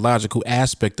psychological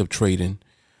aspect of trading.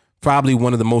 Probably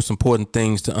one of the most important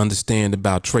things to understand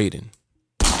about trading.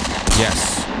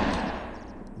 Yes.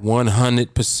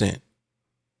 100%.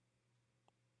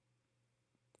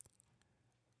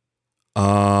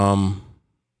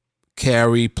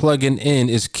 Carrie, plugging in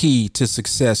is key to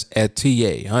success at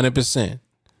TA. 100%.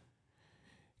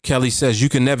 Kelly says you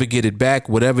can never get it back.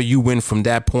 Whatever you win from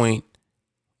that point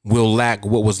will lack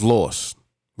what was lost.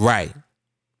 Right.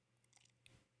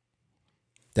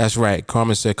 That's right.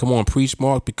 Carmen said, come on, preach,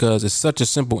 Mark, because it's such a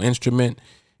simple instrument.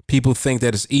 People think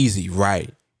that it's easy.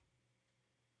 Right.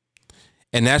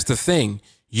 And that's the thing.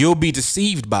 You'll be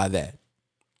deceived by that.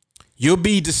 You'll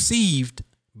be deceived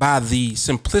by the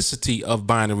simplicity of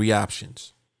binary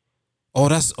options. Oh,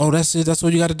 that's it. That's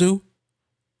what you got to do.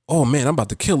 Oh man, I'm about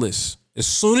to kill this. As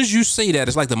soon as you say that,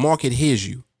 it's like the market hears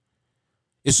you.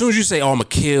 As soon as you say, oh, I'm going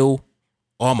to kill,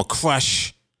 or I'm going to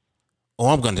crush, or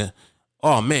I'm going to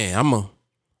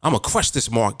crush this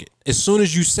market. As soon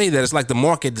as you say that, it's like the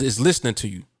market is listening to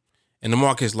you. And the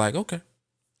market is like, okay,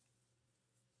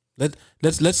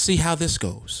 let's see how this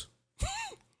goes.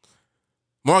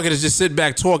 Market is just sitting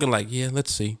back talking like, yeah,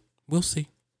 let's see. We'll see.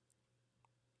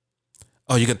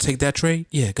 Oh, you're going to take that trade?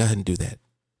 Yeah, go ahead and do that.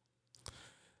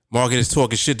 Market is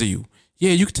talking shit to you.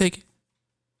 Yeah, you can take it.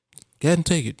 Go ahead and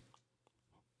take it.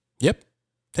 Yep,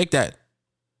 take that.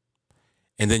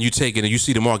 And then you take it and you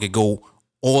see the market go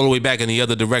all the way back in the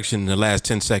other direction in the last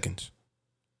 10 seconds.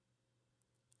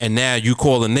 And now you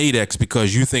call a Nadex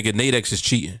because you think a Nadex is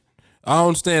cheating. I don't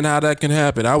understand how that can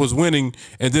happen. I was winning,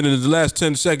 and then in the last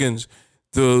 10 seconds,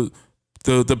 the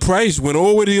price went all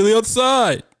the way to the other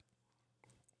side.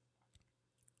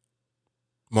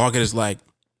 Market is like,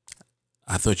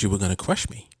 I thought you were going to crush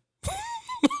me.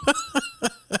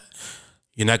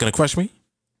 You're not going to crush me?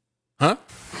 Huh?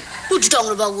 What you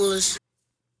talking about, Willis?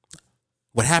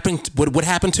 What happened? What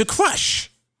happened to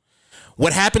Crush?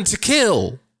 What happened to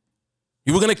Kill?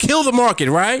 You were gonna kill the market,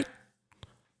 right?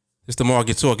 It's the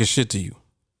market talking shit to you.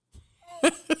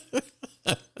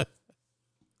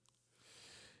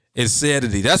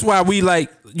 Insanity. That's why we like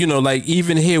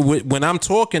even here when I'm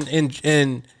talking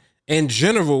in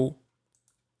general,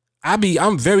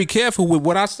 I'm very careful with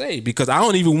what I say because I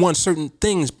don't even want certain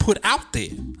things put out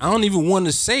there. I don't even want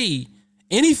to say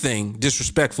anything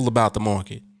disrespectful about the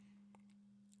market.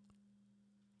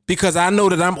 Because I know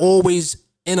that I'm always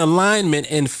in alignment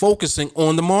and focusing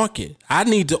on the market. I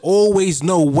need to always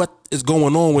know what is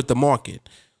going on with the market.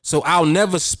 So I'll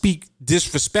never speak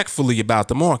disrespectfully about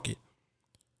the market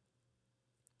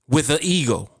with an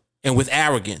ego and with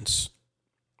arrogance.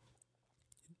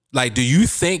 Like, do you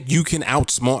think you can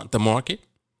outsmart the market?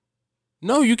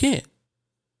 No, you can't.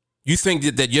 You think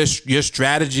that your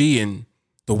strategy and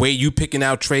the way you picking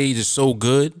out trades is so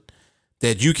good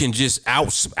that you can just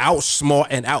outsmart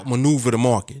and outmaneuver the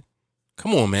market.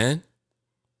 Come on, man.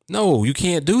 No, you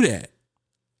can't do that.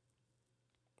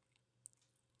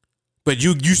 But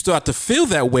you start to feel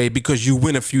that way because you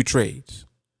win a few trades.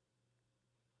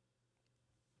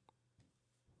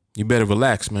 You better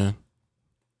relax, man.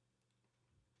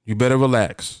 You better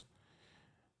relax.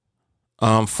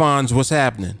 Fonz, what's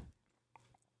happening?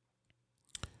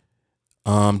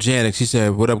 Janet, she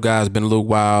said, what up, guys? Been a little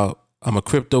while. I'm a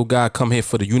crypto guy. Come here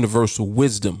for the universal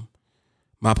wisdom.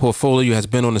 My portfolio has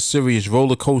been on a serious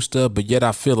roller coaster, but yet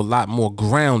I feel a lot more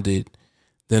grounded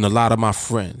than a lot of my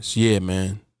friends. Yeah,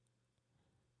 man.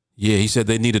 Yeah, he said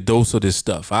they need a dose of this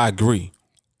stuff. I agree.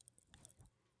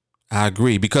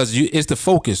 Because it's the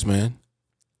focus, man.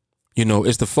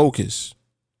 It's the focus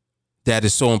that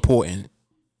is so important.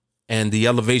 And the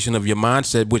elevation of your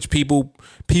mindset, which people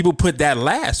put that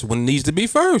last when it needs to be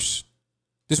first.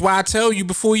 That's why I tell you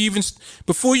before you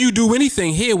do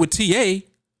anything here with TA,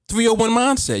 301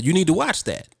 Mindset, you need to watch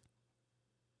that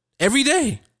every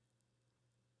day.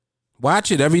 Watch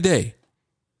it every day.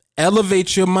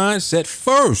 Elevate your mindset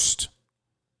first.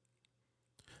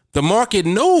 The market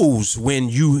knows when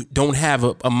you don't have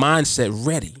a mindset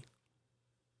ready.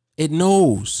 It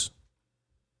knows.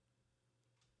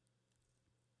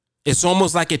 It's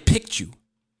almost like it picked you.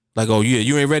 Like, oh yeah,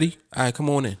 you ain't ready? All right, come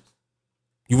on in.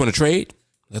 You want to trade?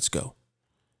 Let's go.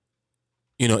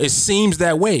 It seems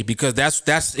that way because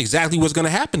that's exactly what's going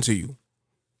to happen to you.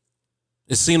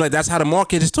 It seems like that's how the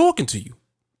market is talking to you.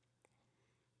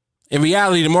 In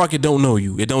reality, the market don't know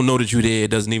you. It don't know that you're there.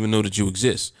 It doesn't even know that you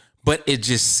exist. But it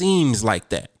just seems like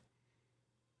that.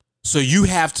 So you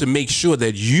have to make sure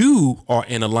that you are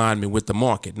in alignment with the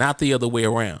market, not the other way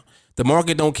around. The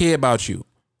market don't care about you.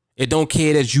 It don't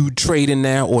care that you trading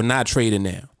now or not trading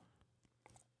now.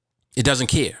 It doesn't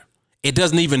care. It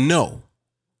doesn't even know.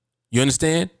 You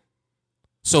understand?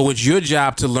 So it's your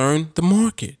job to learn the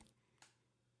market.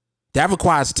 That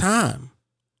requires time,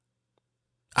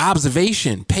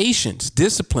 observation, patience,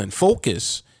 discipline,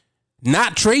 focus,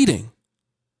 not trading.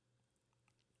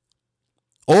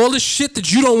 All the shit that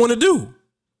you don't want to do,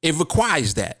 it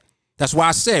requires that. That's why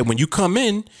I said when you come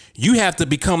in, you have to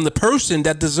become the person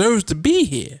that deserves to be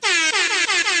here.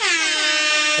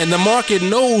 And the market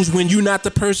knows when you're not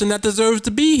the person that deserves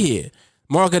to be here.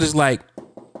 Market is like,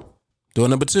 door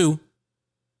number 2.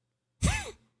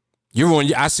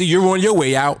 I see you're on your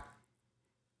way out.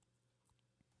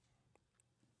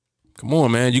 Come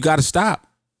on, man. You got to stop.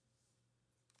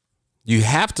 You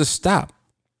have to stop.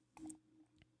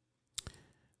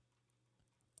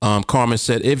 Carmen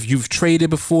said, if you've traded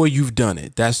before, you've done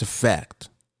it. That's a fact.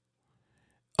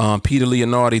 Peter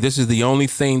Leonardi, this is the only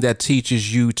thing that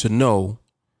teaches you to know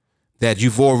that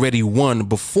you've already won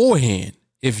beforehand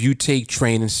if you take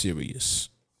training serious.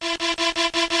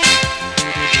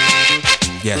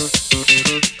 Yes.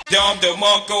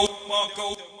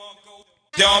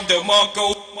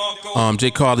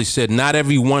 Jay Carly said, not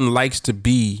everyone likes to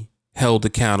be held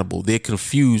accountable. They're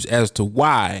confused as to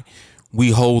why we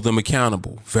hold them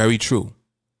accountable. Very true.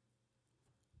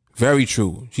 Very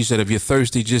true. She said, if you're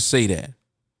thirsty, just say that.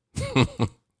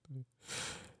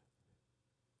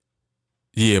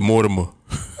 Yeah, Mortimer.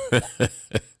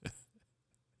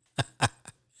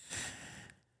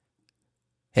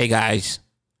 Hey, guys.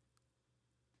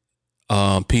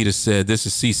 Peter said, this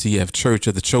is CCF, Church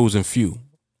of the Chosen Few.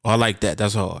 Oh, I like that.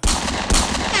 That's hard.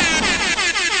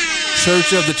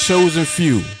 Church of the Chosen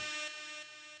Few.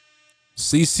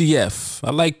 CCF.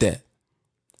 I like that.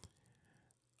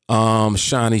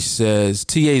 Shawnee says,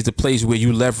 TA is the place where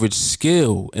you leverage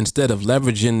skill instead of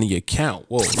leveraging the account.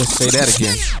 Whoa, let's say that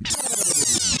again.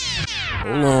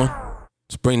 Hold on.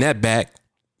 Let's bring that back.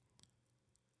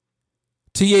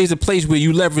 TA is a place where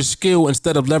you leverage skill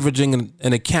instead of leveraging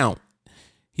an account.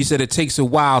 He said it takes a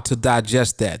while to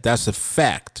digest that. That's a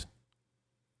fact.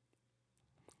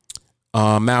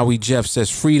 Maui Jeff says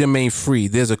freedom ain't free.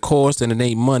 There's a cost and it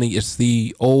ain't money. It's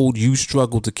the old you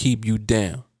struggle to keep you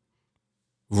down.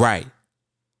 Right.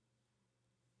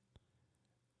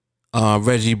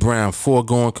 Reggie Brown,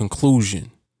 foregone conclusion.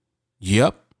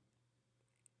 Yep.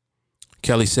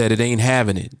 Kelly said it ain't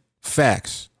having it.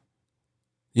 Facts.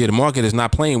 Yeah, the market is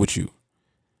not playing with you.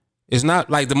 It's not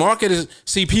like the market is.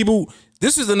 See, people,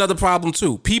 this is another problem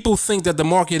too. People think that the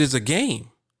market is a game.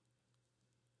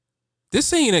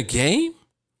 This ain't a game.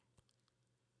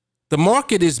 The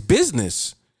market is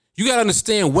business. You got to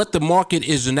understand what the market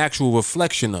is an actual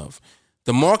reflection of.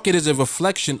 The market is a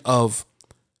reflection of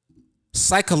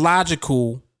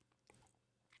psychological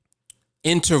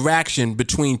interaction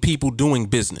between people doing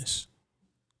business.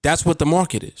 That's what the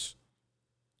market is.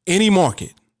 Any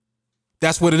market.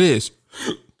 That's what it is.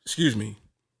 Excuse me.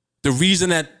 The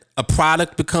reason that a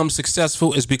product becomes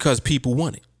successful is because people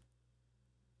want it.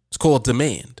 It's called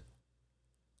demand.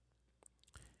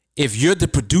 If you're the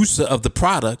producer of the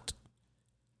product,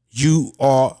 you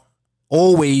are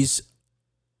always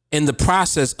in the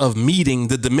process of meeting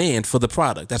the demand for the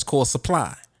product. That's called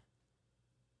supply.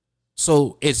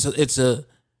 So it's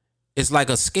like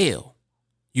a scale.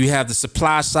 You have the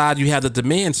supply side, you have the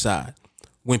demand side.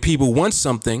 When people want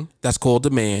something, that's called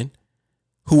demand.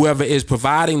 Whoever is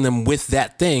providing them with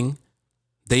that thing,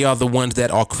 they are the ones that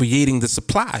are creating the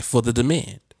supply for the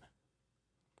demand.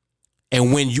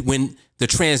 And when the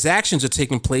transactions are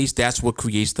taking place, that's what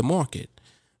creates the market.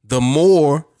 The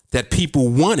more that people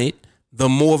want it, the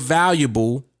more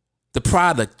valuable the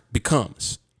product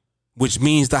becomes, which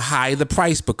means the higher the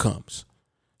price becomes.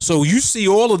 So you see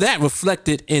all of that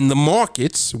reflected in the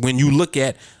markets when you look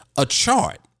at a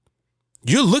chart.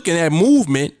 You're looking at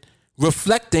movement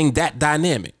reflecting that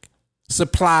dynamic,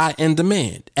 supply and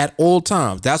demand at all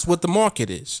times. That's what the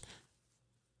market is.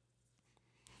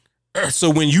 So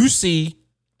when you see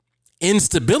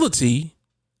instability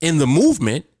in the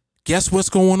movement, guess what's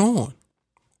going on?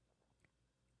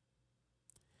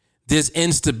 There's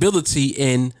instability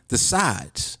in the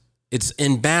sides. It's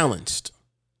imbalanced.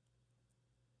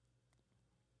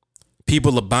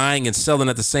 People are buying and selling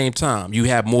at the same time. You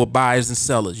have more buyers than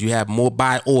sellers. You have more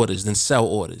buy orders than sell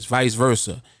orders, vice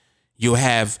versa. You'll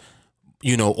have,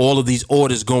 all of these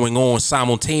orders going on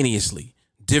simultaneously,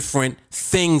 different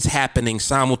things happening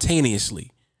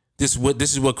simultaneously. This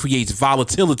is what creates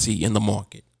volatility in the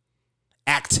market,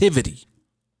 activity.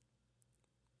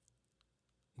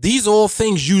 These are all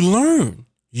things you learn.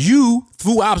 You,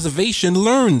 through observation,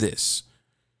 learn this.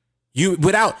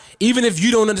 Even if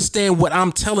you don't understand what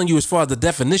I'm telling you as far as the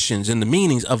definitions and the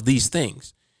meanings of these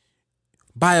things,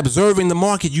 by observing the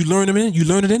market, you learn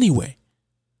it anyway.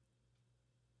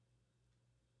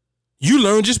 You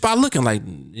learn just by looking like,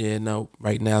 yeah, no,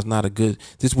 right now is not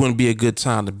this wouldn't be a good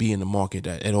time to be in the market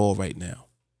at all right now.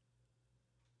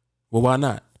 Well, why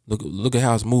not? Look at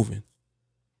how it's moving.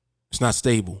 It's not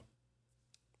stable.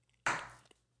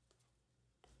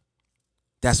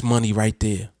 That's money right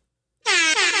there.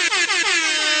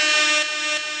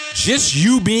 Just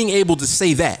you being able to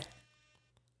say that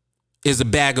is a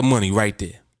bag of money right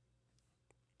there.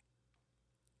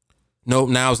 Nope,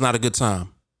 now is not a good time.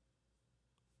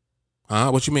 Huh?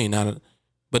 What you mean?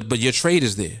 But your trade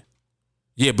is there.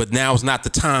 Yeah, but now is not the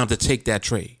time to take that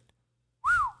trade.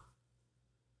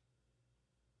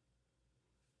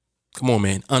 Come on,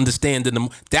 man.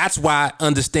 That's why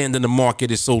understanding the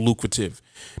market is so lucrative,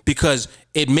 because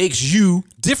it makes you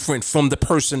different from the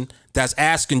person that's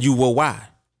asking you, well, why?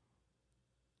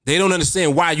 They don't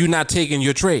understand why you're not taking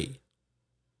your trade.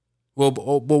 Well,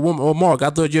 Mark,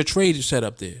 I thought your trade is set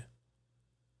up there.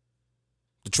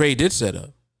 The trade did set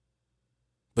up,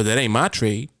 but that ain't my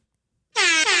trade.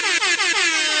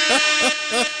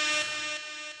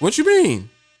 What you mean?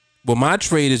 Well, my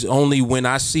trade is only when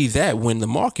I see that when the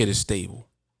market is stable.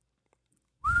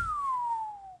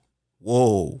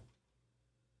 Whoa.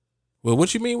 Well,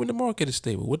 what you mean when the market is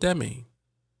stable? What that mean?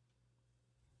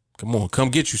 Come on, come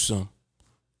get you some.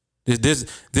 This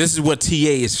is what TA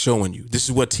is showing you. This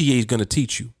is what TA is going to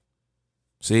teach you.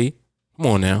 See? Come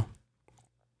on now.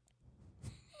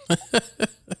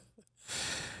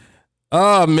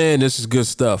 Oh, man, this is good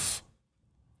stuff.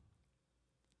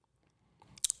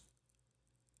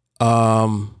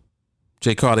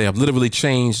 Jay Carter, I've literally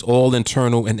changed all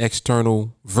internal and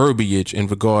external verbiage in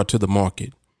regard to the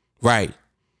market. Right.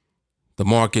 The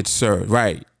market, sir.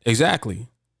 Right. Exactly.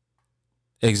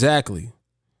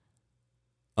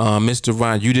 Mr.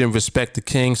 Ryan, you didn't respect the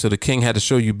king, so the king had to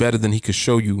show you better than he could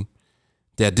show you.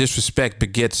 That disrespect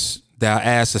begets thou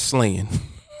ass is slaying.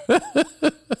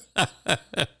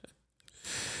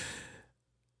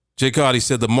 Jay Cardi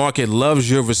said the market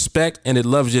loves your respect and it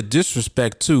loves your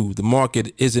disrespect too. The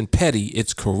market isn't petty,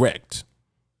 it's correct.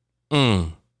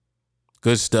 Good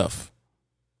stuff.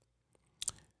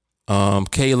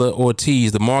 Kayla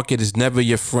Ortiz, the market is never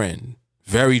your friend.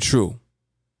 Very true.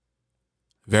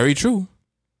 Very true.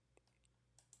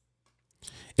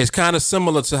 It's kind of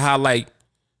similar to how, like,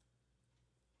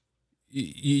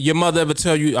 your mother ever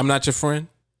tell you, I'm not your friend?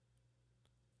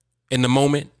 In the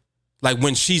moment? Like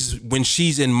when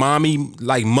she's in mommy,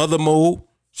 like mother mode,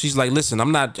 she's like, listen,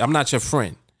 I'm not your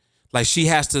friend. Like she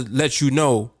has to let you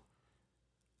know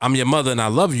I'm your mother and I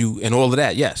love you and all of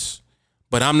that, yes.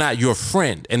 But I'm not your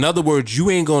friend. In other words,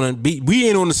 we ain't on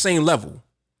the same level.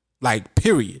 Like,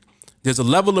 period. There's a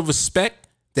level of respect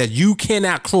that you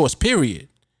cannot cross, period.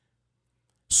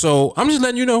 So I'm just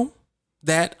letting you know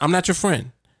that I'm not your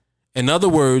friend. In other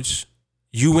words,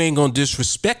 you ain't gonna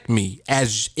disrespect me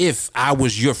as if I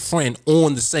was your friend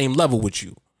on the same level with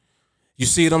you. You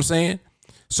see what I'm saying?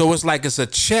 So it's like it's a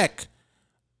check.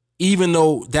 Even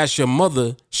though that's your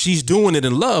mother, she's doing it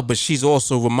in love, but she's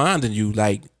also reminding you,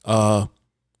 like,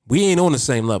 we ain't on the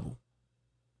same level.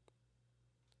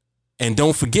 And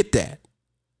don't forget that.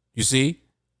 You see?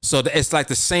 So it's like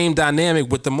the same dynamic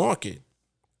with the market.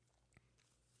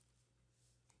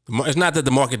 It's not that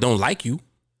the market don't like you.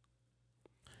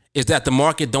 It's that the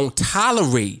market don't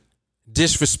tolerate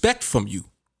disrespect from you.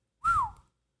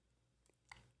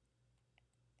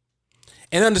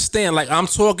 And understand, like I'm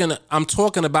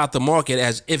talking about the market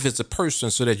as if it's a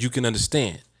person so that you can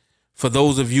understand. For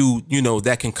those of you,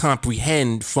 that can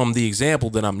comprehend from the example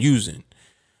that I'm using.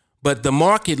 But the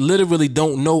market literally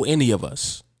don't know any of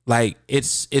us. Like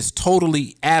it's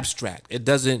totally abstract.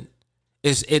 There's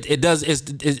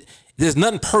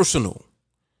nothing personal.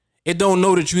 It don't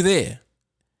know that you're there.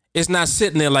 It's not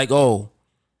sitting there like, oh,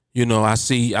 I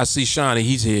see Shawnee,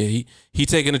 he's here. He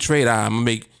taking a trade. I'm gonna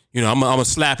make, I'm gonna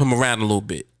slap him around a little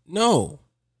bit. No.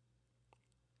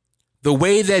 The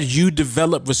way that you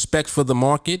develop respect for the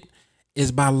market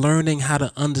is by learning how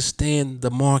to understand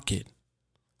the market.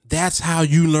 That's how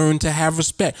you learn to have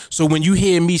respect. So when you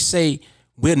hear me say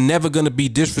we're never going to be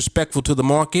disrespectful to the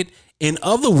market, in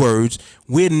other words,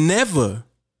 we're never,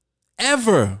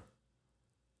 ever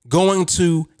going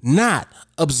to not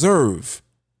observe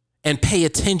and pay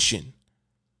attention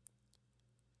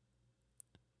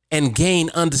and gain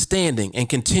understanding and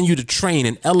continue to train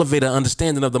and elevate our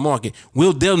understanding of the market.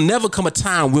 There'll never come a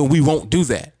time when we won't do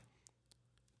that.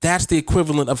 That's the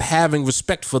equivalent of having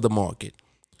respect for the market.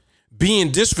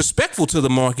 Being disrespectful to the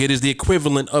market is the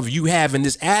equivalent of you having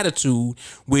this attitude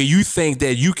where you think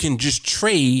that you can just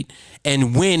trade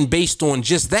and win based on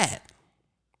just that.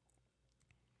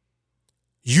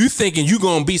 You thinking you're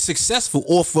going to be successful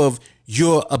off of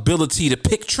your ability to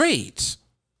pick trades.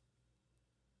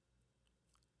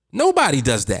 Nobody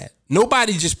does that.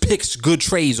 Nobody just picks good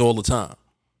trades all the time.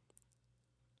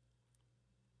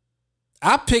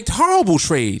 I picked horrible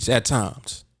trades at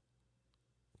times.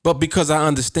 But because I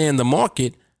understand the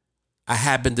market, I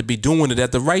happen to be doing it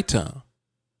at the right time.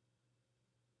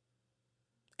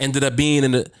 Ended up being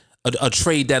in a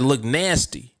trade that looked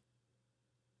nasty.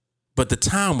 But the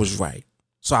time was right.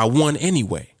 So I won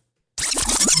anyway.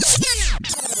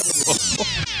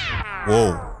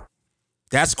 Whoa.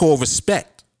 That's called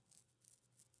respect.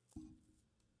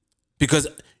 Because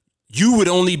you would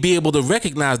only be able to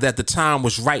recognize that the time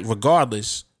was right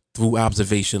regardless through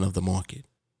observation of the market.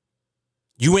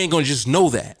 You ain't going to just know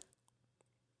that.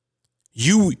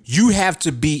 You have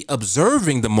to be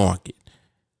observing the market,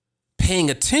 paying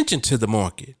attention to the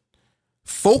market,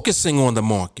 focusing on the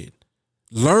market,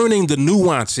 learning the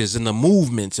nuances and the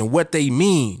movements and what they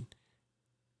mean.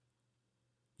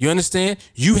 You understand?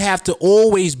 You have to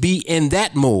always be in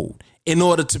that mode in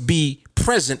order to be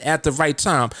present at the right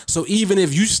time. So even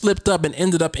if you slipped up and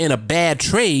ended up in a bad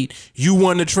trade, you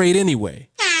won the trade anyway.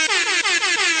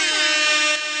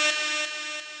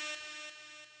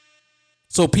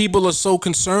 So people are so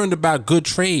concerned about good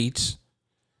trades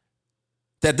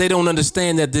that they don't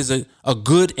understand that there's a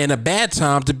good and a bad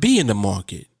time to be in the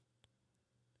market.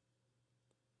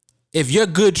 If your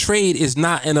good trade is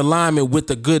not in alignment with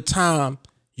the good time,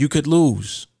 you could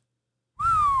lose.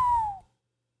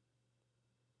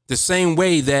 The same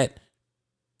way that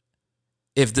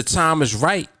if the time is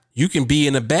right, you can be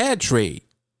in a bad trade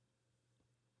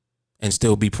and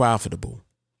still be profitable.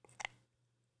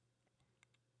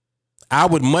 I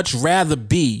would much rather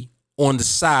be on the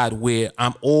side where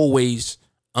I'm always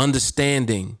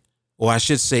understanding, or I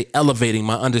should say elevating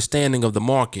my understanding of the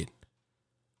market.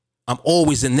 I'm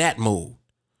always in that mode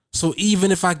So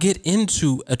even if I get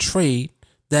into a trade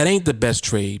that ain't the best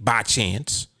trade by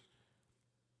chance,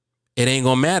 it ain't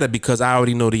gonna matter because I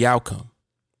already know the outcome.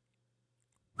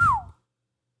 Whew.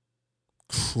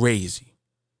 Crazy.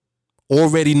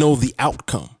 Already know the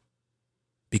outcome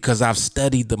because I've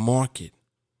studied the market.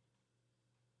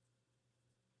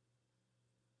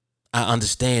 I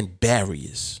understand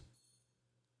barriers.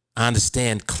 I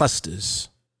understand clusters.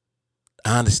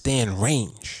 I understand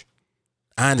range.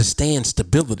 I understand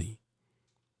stability.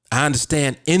 I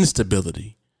understand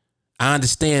instability. I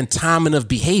understand timing of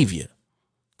behavior.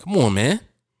 Come on, man.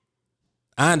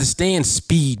 I understand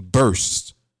speed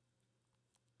bursts.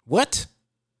 What?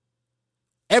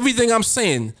 Everything I'm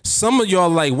saying, some of y'all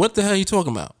like, what the hell are you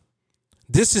talking about?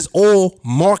 This is all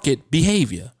market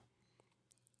behavior.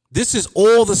 This is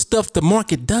all the stuff the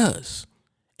market does.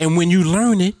 And when you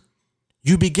learn it,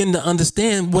 you begin to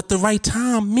understand what the right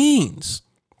time means.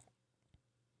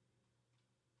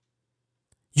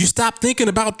 You stop thinking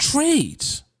about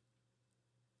trades.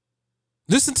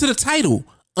 Listen to the title.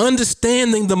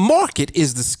 Understanding the market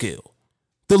is the skill,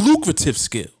 the lucrative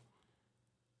skill,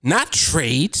 not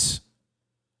trades.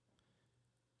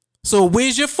 So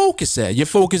where's your focus at? Your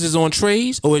focus is on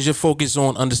trades or is your focus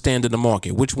on understanding the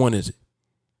market? Which one is it?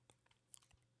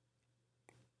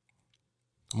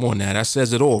 Come on now, that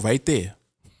says it all right there.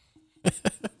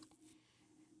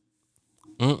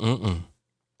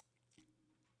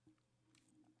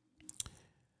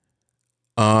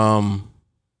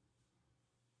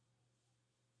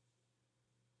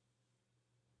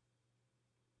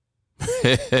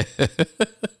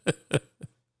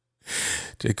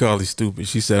 J. Carly stupid.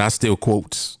 She said, I still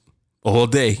quotes all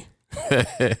day.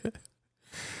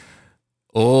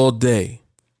 All day.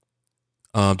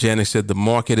 Janet said, the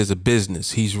market is a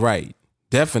business. He's right.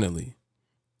 Definitely.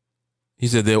 He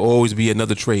said, there'll always be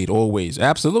another trade. Always.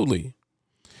 Absolutely.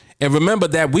 And remember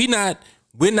that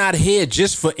we're not here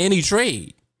just for any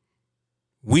trade.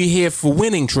 We're here for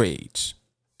winning trades.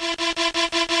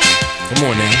 Come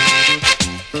on now.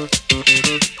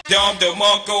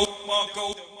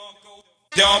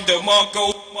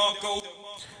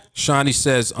 Shawnee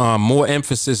says more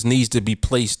emphasis needs to be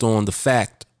placed on the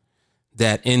fact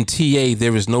that in TA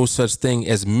there is no such thing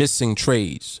as missing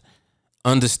trades.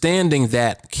 Understanding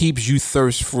that keeps you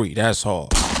thirst free. That's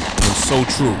hard. And so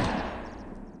true.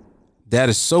 That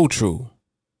is so true.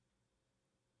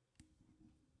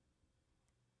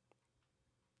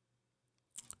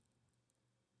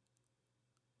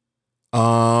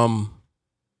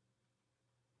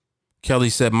 Kelly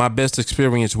said, my best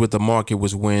experience with the market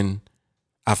was when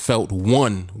I felt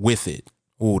one with it.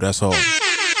 Ooh, that's hard.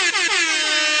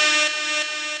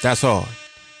 That's hard.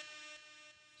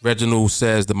 Reginald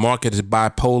says, the market is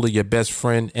bipolar, your best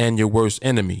friend and your worst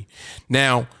enemy.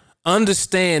 Now,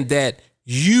 understand that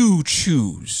you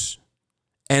choose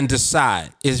and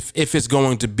decide if it's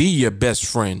going to be your best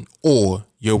friend or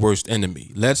your worst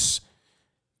enemy. Let's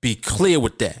be clear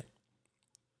with that.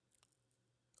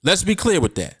 Let's be clear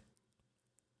with that.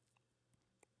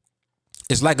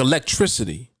 It's like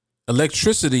electricity.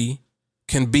 Electricity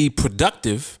can be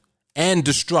productive and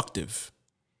destructive.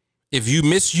 If you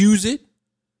misuse it,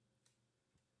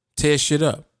 tear shit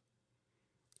up.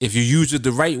 If you use it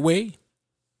the right way,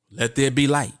 let there be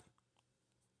light.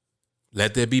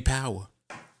 Let there be power.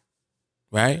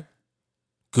 Right?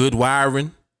 Good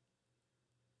wiring.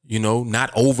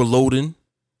 Not overloading.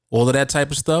 All of that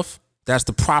type of stuff. That's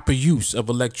the proper use of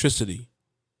electricity.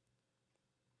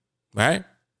 Right?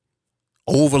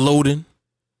 Overloading.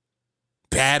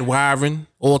 Bad wiring.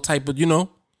 All type of,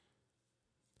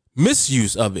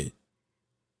 misuse of it.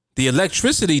 The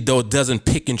electricity, though, doesn't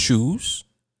pick and choose.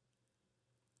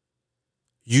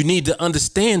 You need to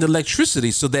understand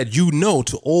electricity so that you know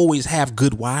to always have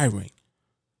good wiring.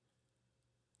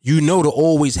 You know to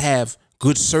always have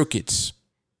good circuits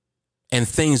and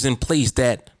things in place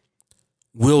that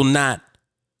will not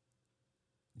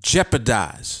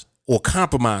jeopardize or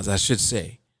compromise, I should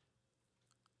say,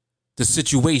 the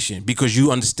situation because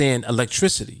you understand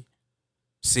electricity.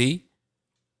 See?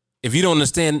 If you don't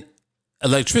understand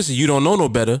electricity, you don't know no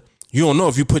better. You don't know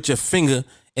if you put your finger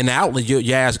in the outlet,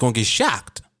 your ass gonna get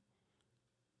shocked.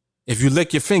 If you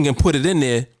lick your finger and put it in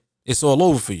there, it's all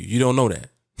over for you. You don't know that.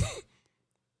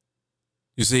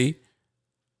 You see?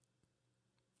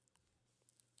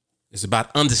 It's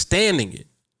about understanding it.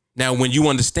 Now, when you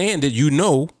understand it,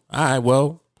 all right,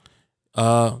 well,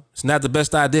 it's not the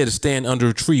best idea to stand under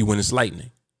a tree when it's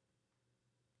lightning.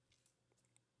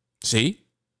 See?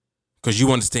 Because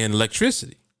you understand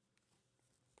electricity.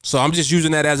 So I'm just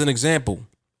using that as an example.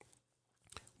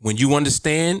 When you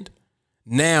understand,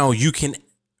 now you can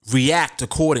react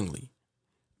accordingly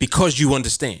because you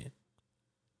understand.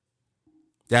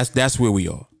 That's where we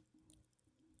are.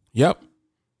 Yep.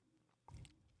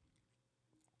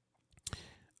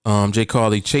 Jay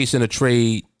Carly, chasing a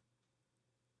trade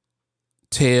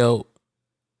tail.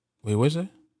 Wait, what's that?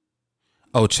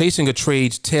 Oh, chasing a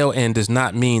trade's tail end does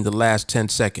not mean the last 10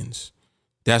 seconds.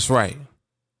 That's right.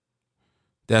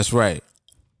 That's right.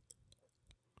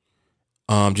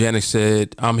 Janet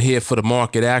said, I'm here for the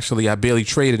market. Actually, I barely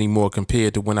trade anymore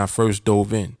compared to when I first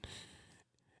dove in.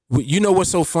 You know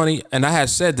what's so funny? And I had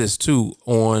said this too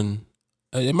on,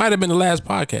 it might have been the last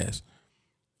podcast.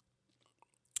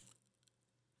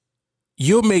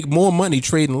 You'll make more money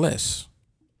trading less.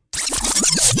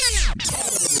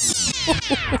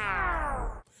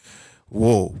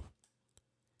 Whoa.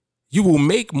 You will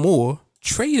make more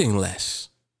trading less.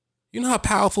 You know how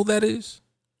powerful that is?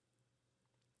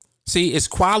 See, it's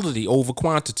quality over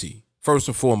quantity, first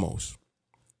and foremost.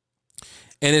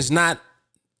 And it's not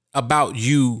about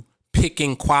you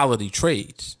picking quality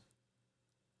trades.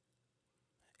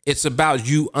 It's about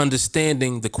you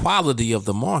understanding the quality of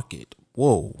the market.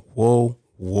 Whoa, whoa,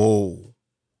 whoa.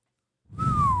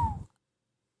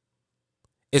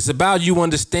 It's about you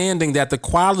understanding that the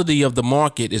quality of the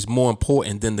market is more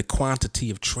important than the quantity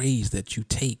of trades that you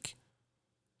take.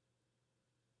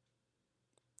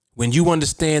 When you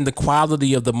understand the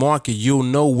quality of the market, you'll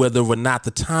know whether or not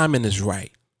the timing is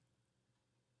right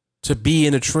to be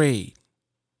in a trade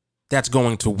that's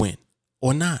going to win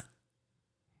or not.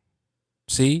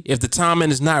 See, if the timing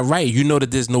is not right, you know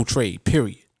that there's no trade,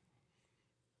 period.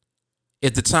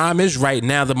 If the time is right,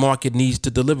 now the market needs to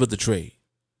deliver the trade.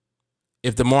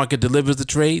 If the market delivers the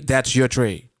trade, that's your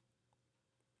trade.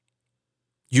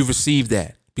 You received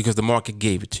that because the market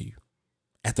gave it to you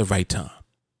at the right time.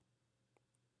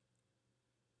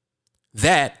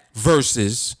 That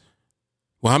versus,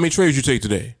 well, how many trades you take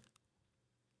today?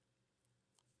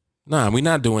 Nah, we're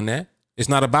not doing that. It's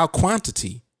not about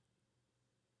quantity.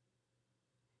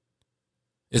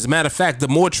 As a matter of fact, the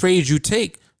more trades you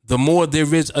take, the more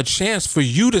there is a chance for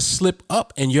you to slip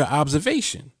up in your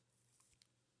observation.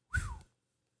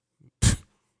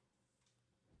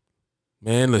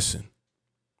 Man, listen.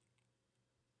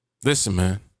 Listen,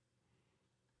 man.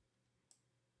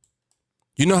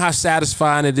 You know how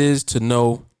satisfying it is to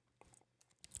know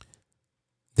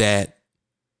that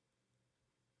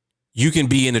you can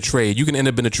be in a trade. You can end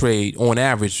up in a trade on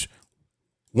average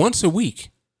once a week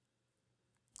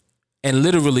and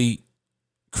literally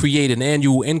create an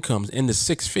annual income in the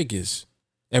six figures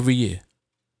every year.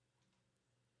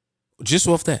 Just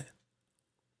off that.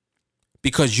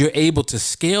 Because you're able to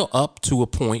scale up to a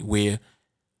point where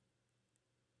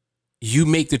you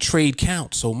make the trade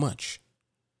count so much.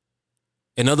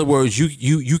 In other words,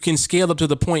 you can scale up to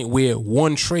the point where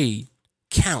one trade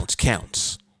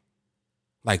counts.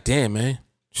 Like, damn, man.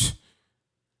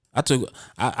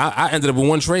 I ended up with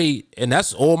one trade, and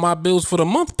that's all my bills for the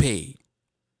month paid.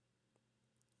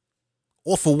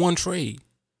 Or for one trade.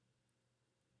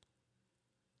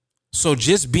 So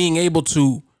just being able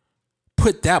to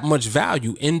put that much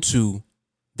value into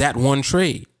that one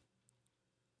trade,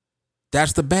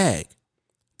 that's the bag.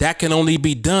 That can only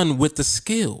be done with the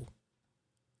skill.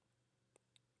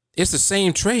 It's the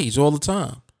same trades all the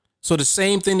time. So the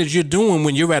same thing that you're doing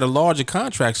when you're at a larger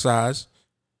contract size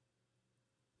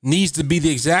needs to be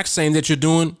the exact same that you're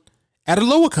doing at a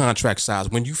lower contract size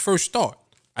when you first start.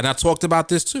 And I talked about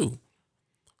this too.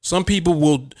 Some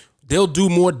people they'll do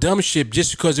more dumb shit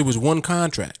just because it was one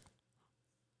contract.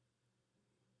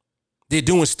 They're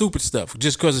doing stupid stuff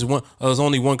just because there's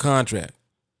only one contract.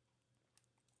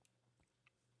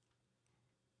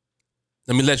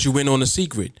 Let me let you in on a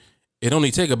secret. It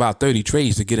only take about 30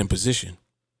 trades to get in position.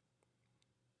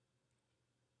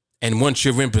 And once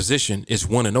you're in position, it's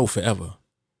 1-0 forever.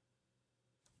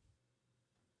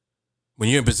 When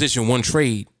you're in position, one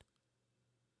trade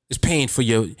is paying for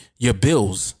your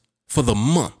bills for the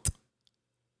month.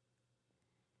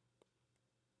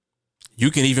 You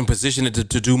can even position it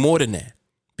to do more than that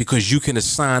because you can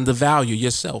assign the value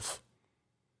yourself.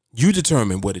 You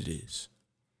determine what it is.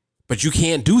 But you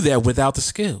can't do that without the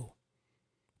skill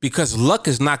because luck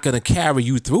is not going to carry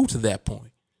you through to that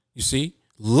point. You see,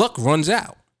 luck runs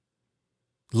out.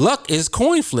 Luck is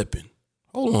coin flipping.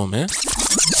 Hold on, man.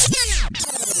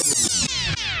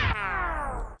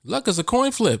 Luck is a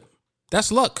coin flip.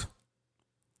 That's luck.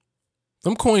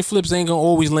 Them coin flips ain't going to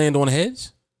always land on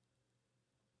heads.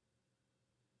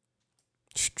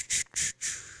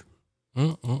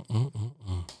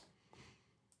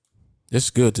 This is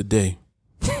good today.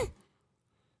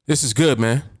 This is good,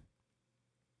 man.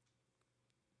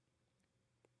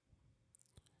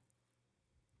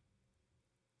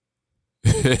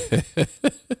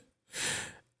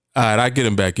 All right, I get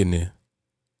him back in there.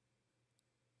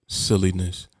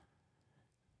 Silliness.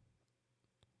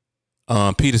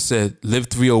 Peter said, live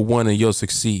 301 and you'll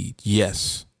succeed.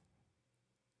 Yes.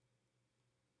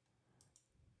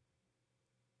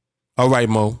 All right,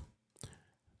 Mo.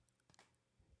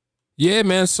 Yeah,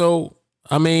 man. So,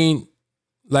 I mean,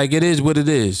 like, it is what it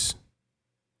is.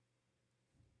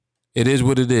 It is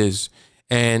what it is.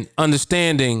 And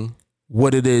understanding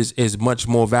what it is much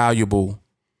more valuable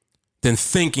than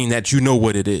thinking that you know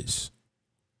what it is.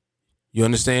 You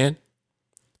understand?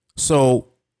 So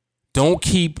don't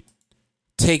keep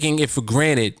taking it for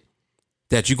granted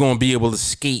that you're going to be able to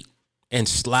skate and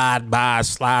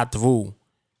slide through.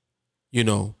 You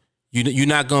know, you're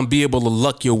not going to be able to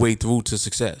luck your way through to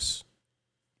success.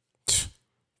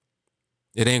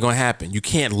 It ain't going to happen. You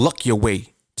can't luck your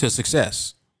way to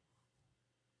success.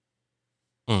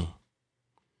 Ain't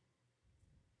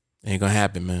going to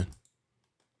happen, man.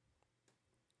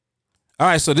 All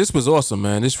right, so this was awesome,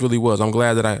 man. This really was. I'm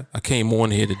glad that I came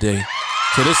on here today.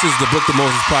 So this is the Book the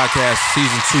Moses Podcast,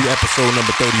 Season 2, Episode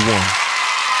number 31.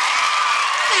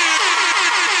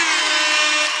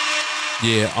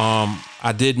 Yeah,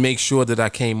 I did make sure that I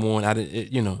came on.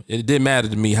 It didn't matter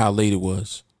to me how late it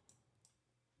was.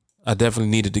 I definitely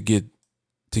needed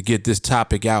to get this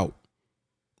topic out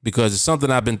because it's something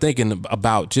I've been thinking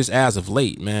about just as of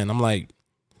late, man. I'm like,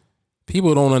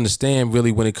 people don't understand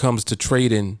really when it comes to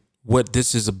trading what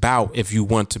this is about if you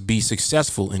want to be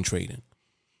successful in trading.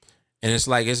 And it's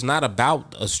like, it's not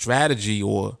about a strategy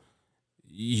or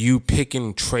you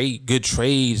picking good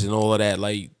trades and all of that.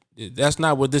 Like, that's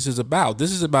not what this is about.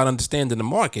 This is about understanding the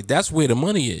market. That's where the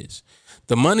money is.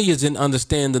 The money is in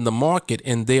understanding the market,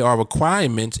 and there are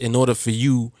requirements in order for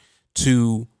you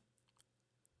to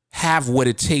have what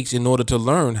it takes in order to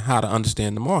learn how to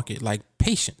understand the market, like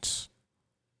patience,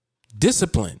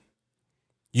 discipline.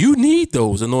 You need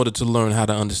those in order to learn how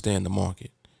to understand the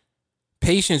market.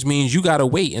 Patience means you got to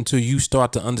wait until you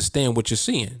start to understand what you're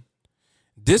seeing.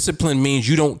 Discipline means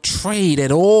you don't trade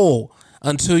at all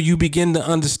until you begin to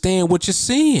understand what you're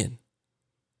seeing.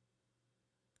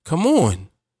 Come on.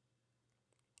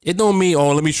 It don't mean,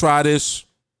 oh, let me try this.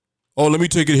 Oh, let me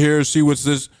take it here and see what's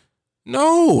this.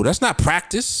 No, that's not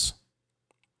practice.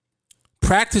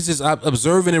 Practice is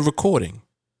observing and recording.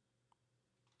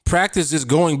 Practice is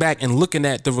going back and looking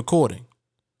at the recording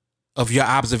of your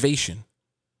observation.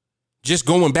 Just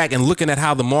going back and looking at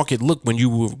how the market looked when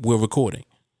you were recording.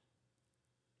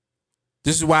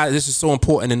 This is why this is so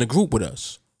important in the group with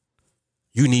us.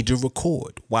 You need to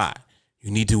record. Why?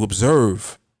 You need to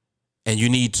observe, and you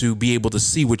need to be able to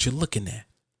see what you're looking at.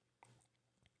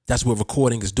 That's what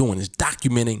recording is doing. It's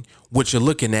documenting what you're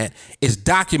looking at. It's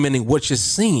documenting what you're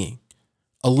seeing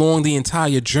along the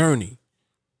entire journey.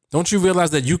 Don't you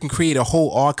realize that you can create a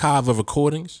whole archive of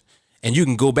recordings? And you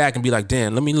can go back and be like,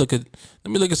 damn, let me look at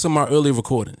some of our early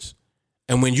recordings.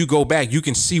 And when you go back, you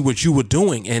can see what you were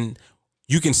doing and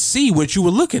you can see what you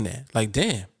were looking at. Like,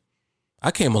 damn,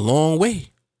 I came a long way.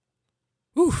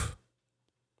 Oof.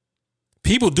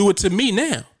 People do it to me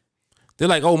now. They're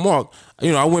like, oh, Mark,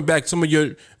 I went back to some of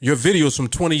your videos from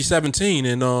 2017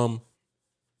 and,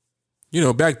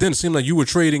 back then it seemed like you were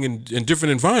trading in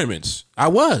different environments. I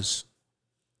was.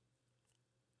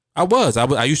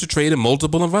 I used to trade in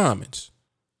multiple environments,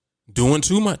 doing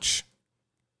too much.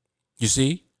 You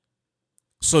see?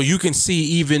 So you can see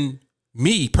even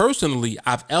me personally,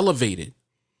 I've elevated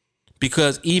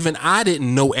because even I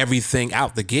didn't know everything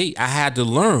out the gate. I had to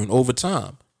learn over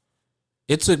time.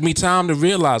 It took me time to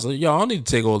realize, I don't need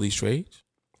to take all these trades.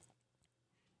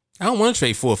 I don't want to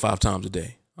trade 4 or 5 times a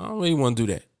day. I don't really want to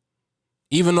do that.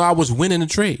 Even though I was winning the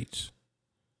trades.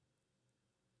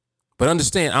 But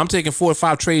understand, I'm taking 4 or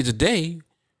 5 trades a day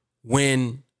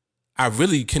when I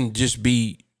really can just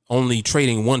be only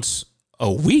trading once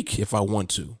a week if I want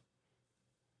to.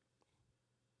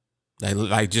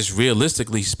 Like just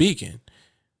realistically speaking,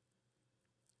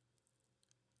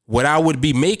 what I would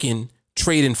be making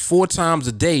trading 4 times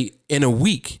a day in a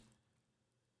week,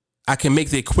 I can make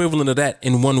the equivalent of that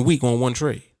in 1 week on one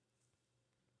trade.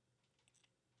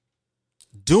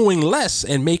 Doing less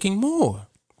and making more.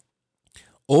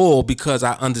 All because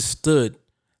I understood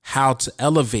how to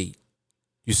elevate.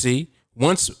 You see,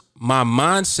 once my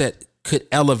mindset could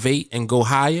elevate and go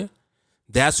higher,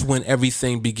 that's when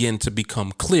everything began to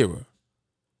become clearer.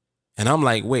 And I'm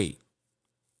like, wait,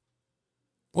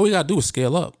 all we got to do is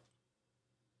scale up.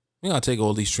 We got to take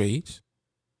all these trades.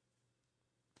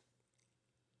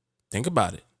 Think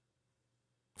about it.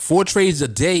 4 trades a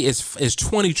day is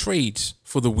 20 trades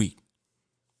for the week.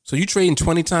 So you trading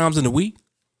 20 times in a week?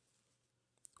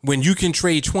 When you can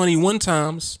trade 21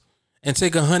 times and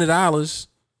take $100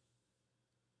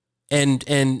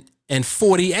 and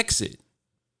 40 exit.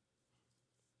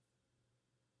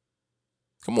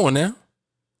 Come on now.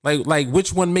 Like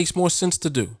which one makes more sense to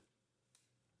do?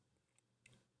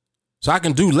 So I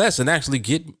can do less and actually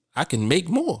I can make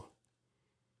more.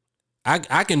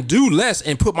 I can do less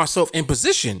and put myself in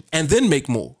position and then make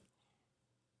more.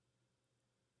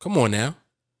 Come on now.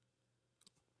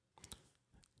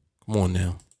 Come on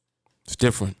now. It's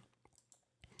different.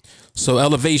 So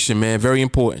elevation, man, very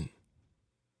important.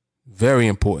 Very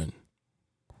important.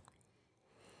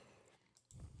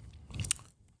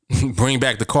 Bring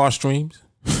back the car streams.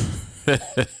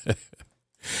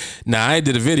 Now, I ain't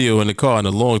did a video in the car in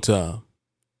a long time.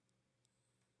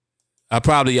 I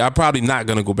probably not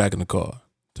gonna go back in the car,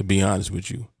 to be honest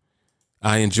with you.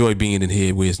 I enjoy being in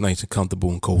here where it's nice and comfortable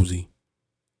and cozy.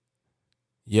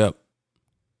 Yep.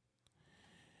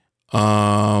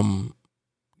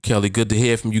 Kelly, good to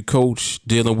hear from you, Coach.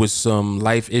 Dealing with some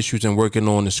life issues and working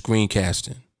on the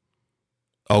screencasting.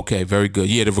 Okay, very good.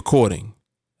 Yeah, the recording.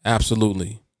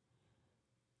 Absolutely.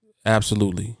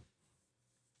 Absolutely.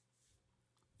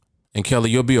 And Kelly,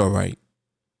 you'll be all right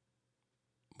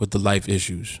with the life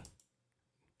issues.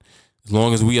 As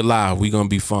long as we alive, we gonna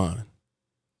be fine.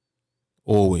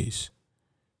 Always.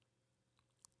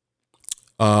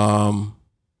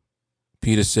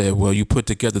 Peter said, well, you put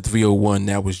together 301,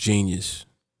 that was genius.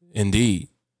 Indeed.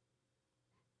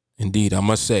 Indeed, I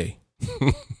must say.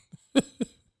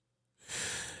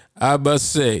 I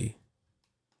must say.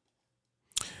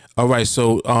 All right,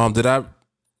 so did I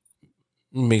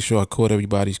make sure I caught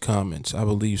everybody's comments? I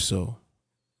believe so.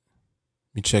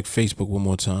 Let me check Facebook one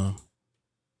more time.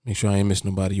 Make sure I ain't missing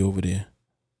nobody over there.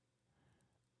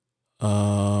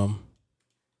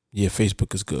 Yeah,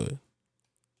 Facebook is good.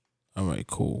 All right,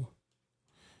 cool.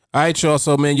 All right, y'all.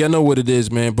 So, man, y'all know what it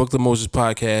is, man. Book the Moses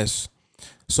Podcast.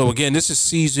 So, again, this is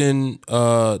season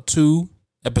 2,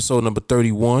 episode number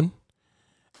 31.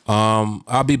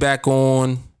 I'll be back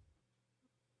on,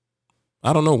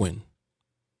 I don't know when.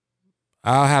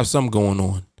 I'll have something going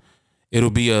on. It'll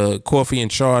be a coffee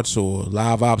and charts or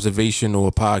live observation or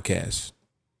a podcast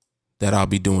that I'll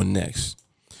be doing next.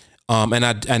 And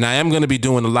I am going to be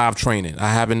doing a live training.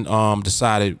 I haven't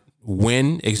decided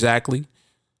when exactly.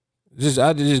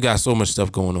 I just got so much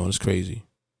stuff going on. It's crazy.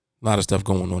 A lot of stuff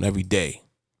going on every day.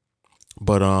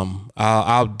 But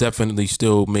I'll definitely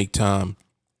still make time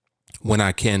when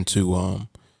I can to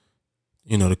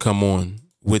to come on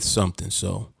with something.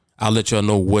 So I'll let y'all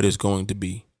know what it's going to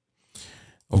be.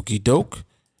 Okie doke.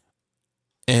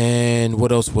 And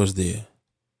what else was there?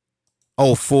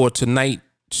 Oh, for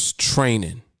tonight's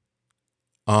training.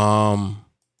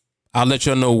 I'll let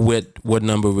y'all know what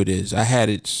number it is. I had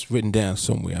it written down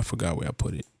somewhere. I forgot where I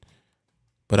put it.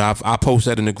 But I'll post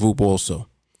that in the group also.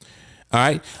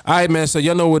 All right, man. So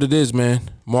y'all know what it is, man.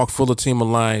 Mark Fuller, Team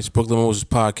Alliance, Brooklyn Moses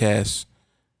Podcast.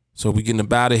 So we getting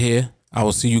up out of here. I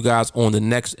will see you guys on the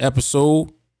next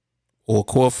episode, or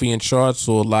coffee and charts,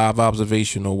 or live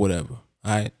observation, or whatever.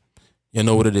 All right, y'all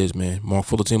know what it is, man. Mark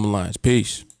Fuller, Team Alliance.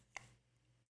 Peace.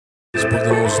 It's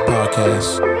Brooklyn Moses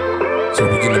Podcast. So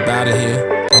we getting up out of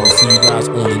here. I will see you guys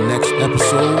on the next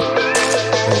episode,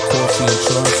 or coffee and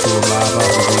charts, or live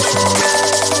observation.